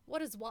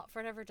 What has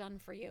Watford ever done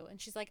for you?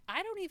 And she's like,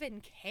 I don't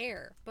even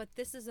care, but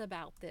this is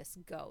about this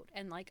goat.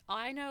 And like,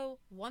 I know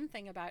one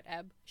thing about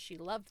Ebb. She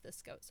loved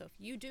this goat. So if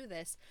you do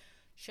this,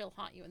 she'll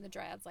haunt you. And the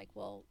dryad's like,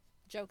 well,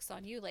 joke's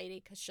on you,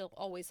 lady, because she'll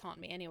always haunt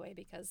me anyway,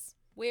 because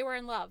we were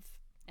in love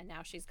and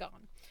now she's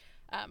gone.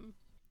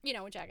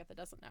 Which Agatha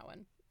doesn't know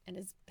and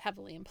is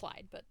heavily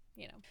implied, but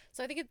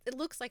so I think it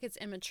looks like it's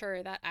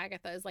immature that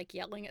Agatha is like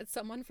yelling at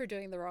someone for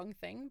doing the wrong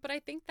thing, but I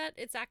think that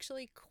it's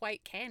actually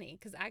quite canny,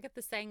 because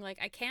Agatha's saying, like,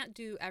 I can't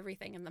do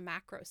everything in the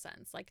macro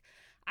sense. Like,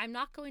 I'm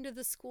not going to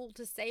the school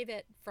to save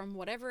it from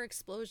whatever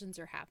explosions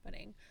are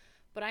happening,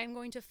 but I'm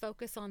going to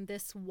focus on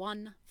this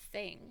one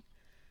thing.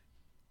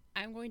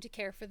 I'm going to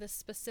care for this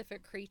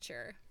specific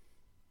creature.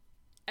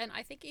 And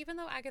I think even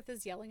though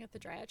Agatha's yelling at the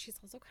dryad, she's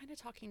also kind of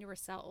talking to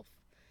herself.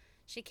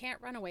 She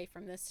can't run away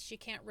from this. She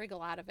can't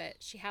wriggle out of it.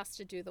 She has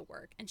to do the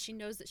work. And she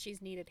knows that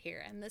she's needed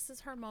here. And this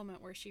is her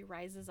moment where she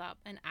rises up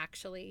and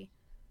actually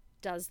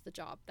does the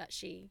job that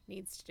she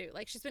needs to do.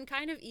 Like, she's been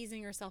kind of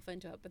easing herself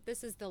into it, but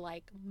this is the,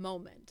 like,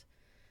 moment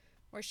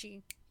where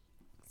she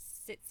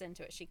sits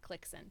into it. She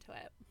clicks into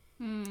it.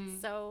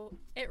 So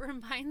it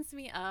reminds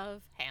me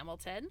of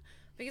Hamilton,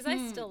 because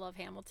I still love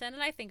Hamilton,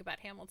 and I think about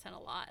Hamilton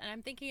a lot. And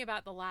I'm thinking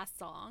about the last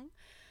song,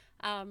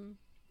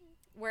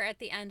 where at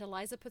the end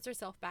Eliza puts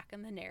herself back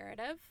in the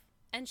narrative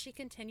and she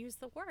continues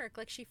the work.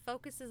 Like, she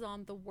focuses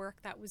on the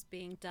work that was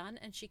being done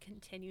and she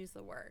continues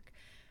the work.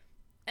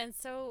 And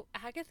so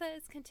Agatha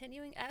is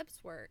continuing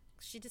Eb's work.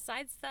 She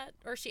decides that,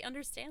 or she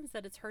understands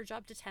that it's her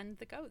job to tend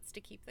the goats,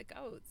 to keep the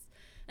goats.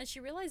 And she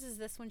realizes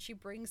this when she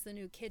brings the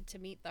new kid to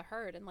meet the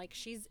herd, and like,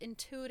 she's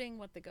intuiting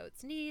what the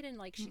goats need, and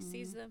like, she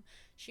sees them.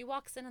 She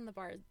walks in and the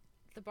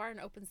barn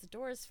opens the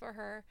doors for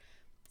her.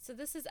 So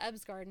this is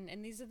Eb's garden,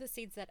 and these are the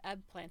seeds that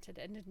Eb planted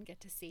and didn't get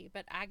to see.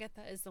 But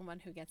Agatha is the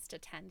one who gets to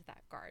tend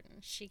that garden.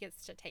 She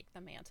gets to take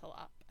the mantle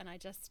up, and I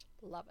just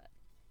love it.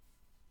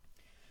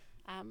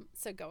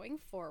 So going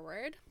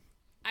forward,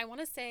 I want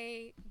to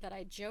say that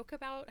I joke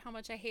about how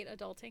much I hate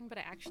adulting, but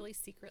I actually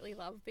secretly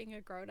love being a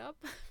grown-up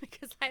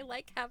because I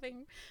like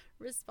having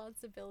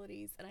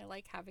responsibilities and I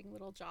like having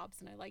little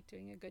jobs and I like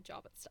doing a good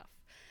job at stuff.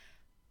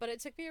 But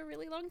it took me a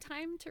really long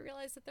time to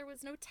realize that there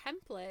was no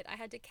template. I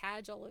had to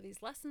catch all of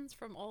these lessons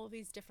from all of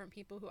these different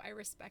people who I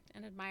respect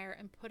and admire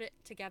and put it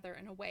together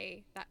in a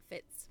way that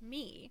fits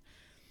me.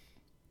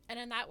 And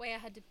in that way, I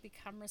had to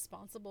become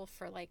responsible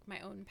for like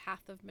my own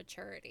path of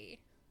maturity.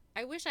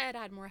 I wish I had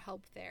had more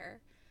help there.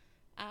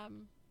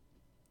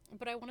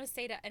 But I want to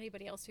say to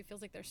anybody else who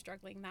feels like they're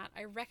struggling that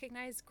I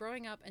recognize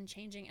growing up and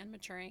changing and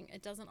maturing,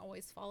 it doesn't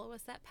always follow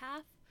us that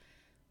path.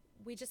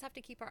 We just have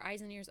to keep our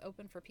eyes and ears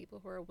open for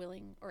people who are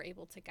willing or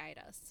able to guide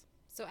us.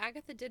 So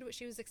Agatha did what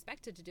she was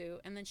expected to do,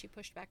 and then she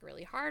pushed back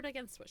really hard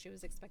against what she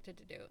was expected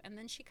to do. And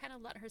then she kind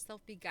of let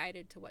herself be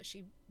guided to what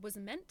she was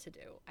meant to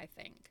do, I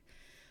think.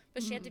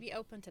 But she had to be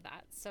open to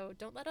that. So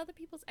don't let other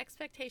people's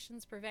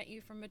expectations prevent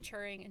you from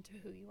maturing into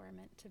who you are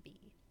meant to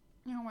be.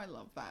 Oh, I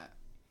love that.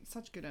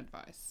 Such good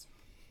advice.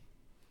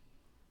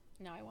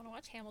 Now I want to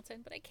watch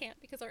Hamilton, but I can't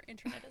because our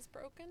internet is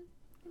broken.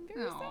 I'm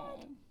very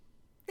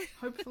sad.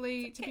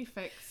 Hopefully to be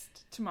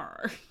fixed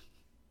tomorrow.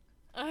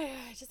 I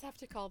just have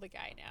to call the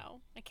guy now.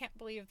 I can't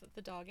believe that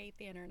the dog ate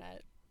the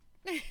internet.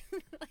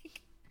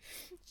 Like,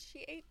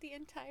 she ate the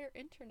entire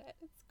internet.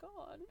 It's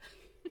gone.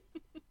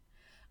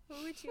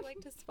 Who would you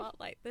like to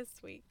spotlight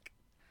this week?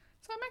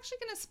 So I'm actually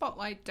going to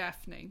spotlight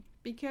Daphne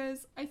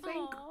because I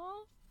think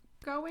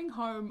going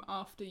home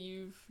after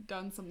you've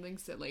done something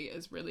silly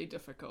is really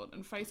difficult,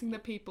 and facing the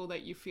people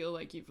that you feel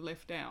like you've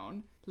let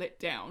down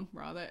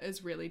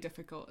is really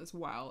difficult as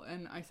well.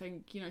 And I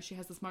think, you know, she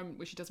has this moment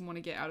where she doesn't want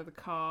to get out of the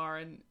car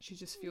and she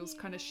just feels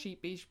kind of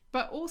sheepish,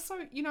 but also,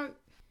 you know,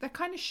 the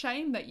kind of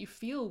shame that you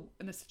feel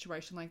in a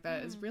situation like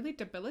that is really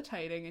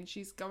debilitating. And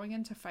she's going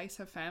in to face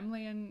her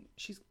family and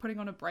she's putting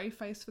on a brave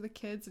face for the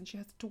kids and she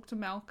has to talk to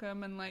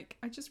Malcolm, and like,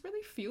 I just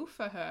really feel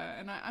for her.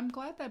 And I'm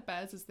glad that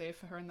Baz is there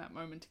for her in that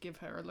moment to give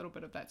her a little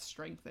bit of that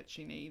strength that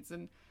she needs.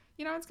 And,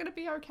 you know, it's going to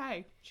be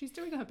okay. She's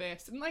doing her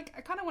best. And like,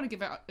 I kind of want to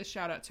give a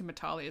shout out to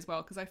Matali as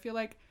well, because I feel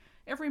like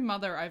every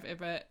mother I've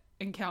ever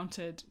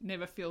encountered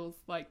never feels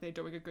like they're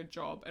doing a good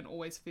job and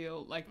always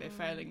feel like they're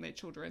failing their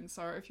children.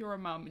 So if you're a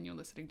mum and you're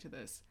listening to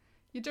this,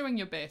 you're doing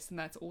your best, and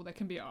that's all that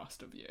can be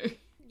asked of you.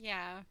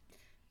 Yeah.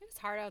 It's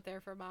hard out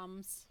there for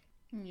moms.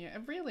 Yeah,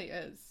 it really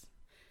is.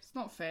 It's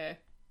not fair.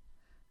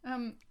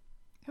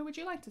 Who would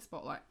you like to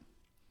spotlight?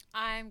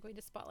 I'm going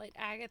to spotlight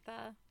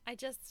Agatha.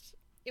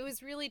 It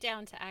was really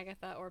down to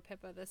Agatha or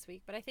Pippa this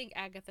week, but I think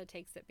Agatha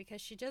takes it because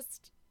she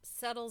just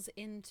settles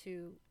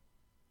into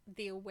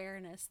the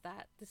awareness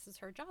that this is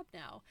her job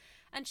now.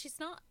 And she's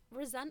not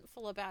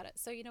resentful about it.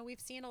 So, you know,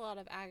 we've seen a lot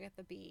of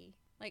Agatha be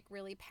like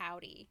really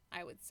pouty,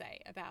 I would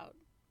say, about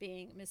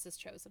being Mrs.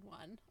 Chosen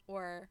One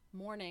or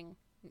mourning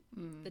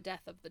the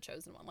death of the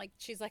Chosen One. Like,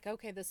 she's like,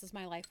 okay, this is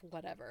my life,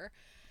 whatever.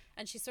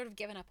 And she's sort of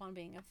given up on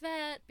being a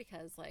vet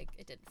because like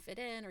it didn't fit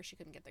in or she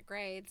couldn't get the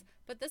grades.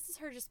 But this is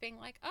her just being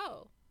like,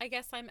 oh, I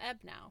guess I'm Eb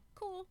now.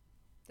 Cool.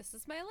 This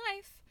is my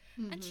life.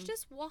 And she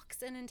just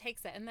walks in and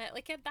takes it. And that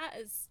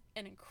is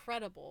an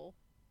incredible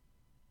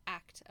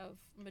act of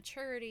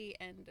maturity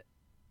and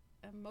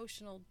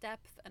emotional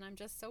depth, and I'm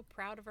just so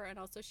proud of her. And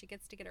also she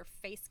gets to get her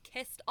face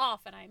kissed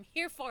off, and I'm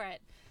here for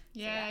it.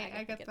 Yay, so yeah,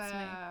 I get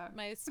that.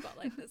 My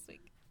spotlight this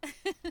week.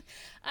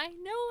 I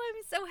know,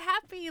 I'm so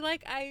happy.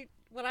 Like,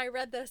 when I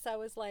read this, I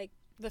was like,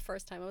 the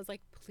first time I was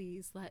like,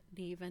 please let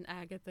Neve and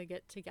Agatha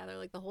get together.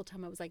 Like, the whole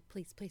time I was like,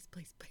 please, please,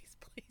 please, please,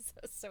 please.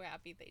 I was so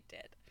happy they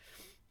did.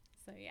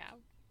 So yeah.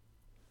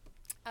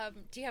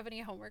 Do you have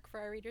any homework for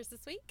our readers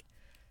this week?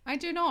 I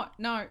do not.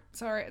 No,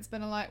 sorry, it's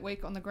been a light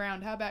week on the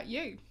ground. How about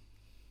you?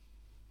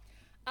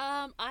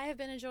 I have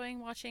been enjoying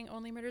watching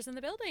Only Murders in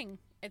the Building.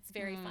 It's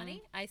very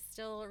funny. I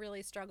still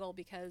really struggle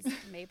because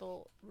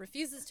Mabel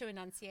refuses to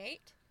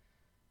enunciate.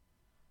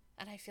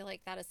 And I feel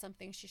like that is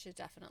something she should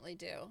definitely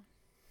do.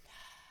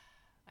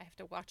 I have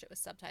to watch it with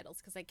subtitles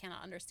because I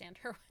cannot understand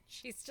her when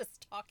she's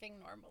just talking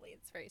normally.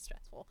 It's very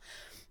stressful.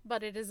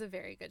 But it is a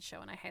very good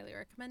show, and I highly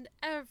recommend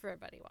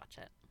everybody watch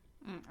it.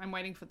 I'm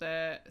waiting for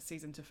the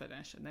season to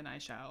finish, and then I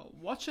shall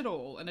watch it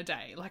all in a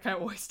day, like I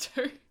always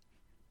do.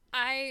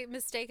 I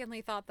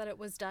mistakenly thought that it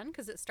was done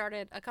because it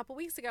started a couple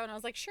weeks ago, and I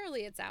was like,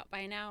 surely it's out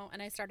by now.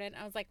 And I started, and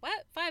I was like,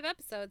 what? 5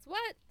 episodes?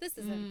 What? This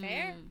isn't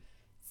fair.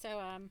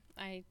 So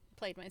I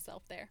played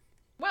myself there.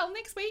 Well,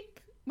 next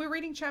week, we're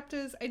reading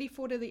chapters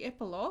 84 to the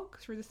epilogue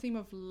through the theme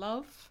of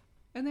love,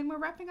 and then we're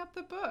wrapping up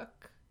the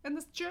book and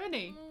this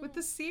journey with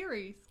the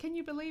series. Can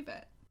you believe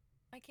it?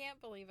 I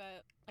can't believe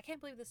it. I can't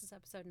believe this is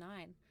episode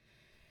 9.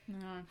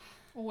 No,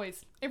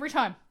 always. Every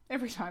time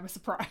a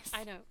surprise.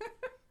 I know.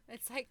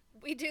 It's like,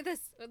 we do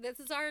this. This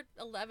is our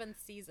 11th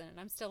season, and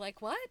I'm still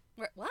like, what?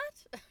 What?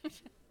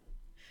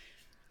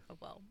 Oh,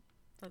 well,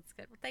 that's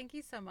good. Well, thank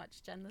you so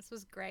much, Jen. This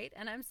was great.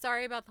 And I'm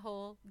sorry about the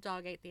whole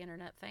dog ate the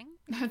internet thing.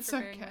 That's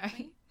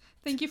okay.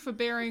 Thank you for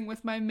bearing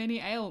with my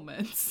many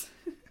ailments.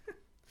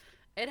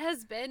 It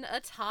has been a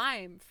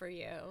time for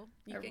you.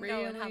 You can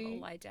go and have a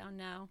lie down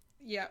now.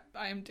 Yep,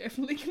 I am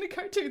definitely going to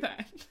go do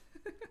that.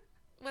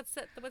 What's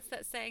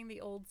that saying the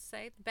old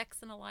say? The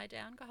Beck's and a lie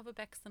down. Go have a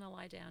Beck's and a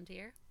lie down,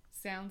 dear.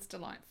 Sounds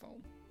delightful.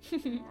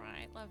 All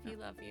right. Love you.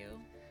 Love you.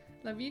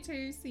 Love you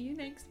too. See you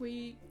next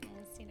week.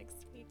 I'll see you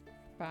next week.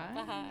 Bye.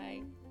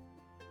 Bye.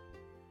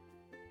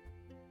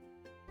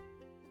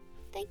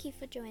 Thank you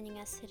for joining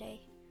us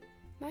today.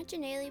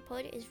 Marginalia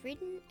Pod is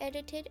written,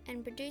 edited,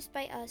 and produced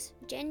by us,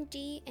 Gen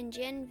D and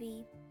Gen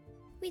V.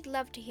 We'd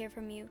love to hear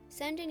from you.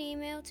 Send an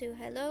email to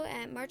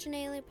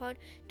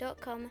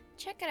hello@marginaliapod.com,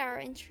 check out our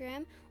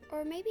Instagram,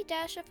 or maybe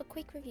dash off a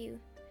quick review.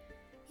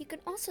 You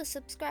can also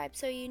subscribe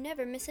so you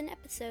never miss an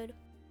episode.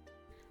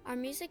 Our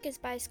music is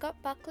by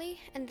Scott Buckley,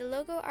 and the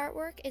logo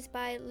artwork is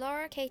by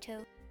Laura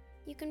Cato.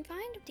 You can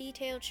find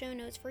detailed show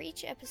notes for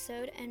each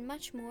episode and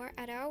much more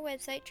at our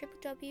website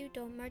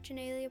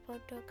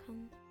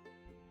www.marginaliapod.com.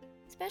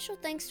 Special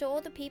thanks to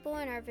all the people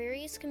in our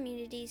various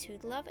communities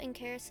whose love and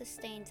care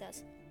sustains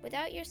us.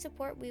 Without your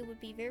support, we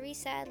would be very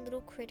sad little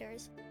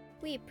critters.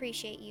 We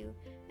appreciate you.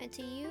 And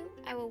to you,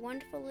 our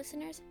wonderful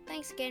listeners,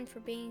 thanks again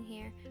for being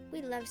here.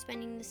 We love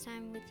spending this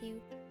time with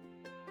you.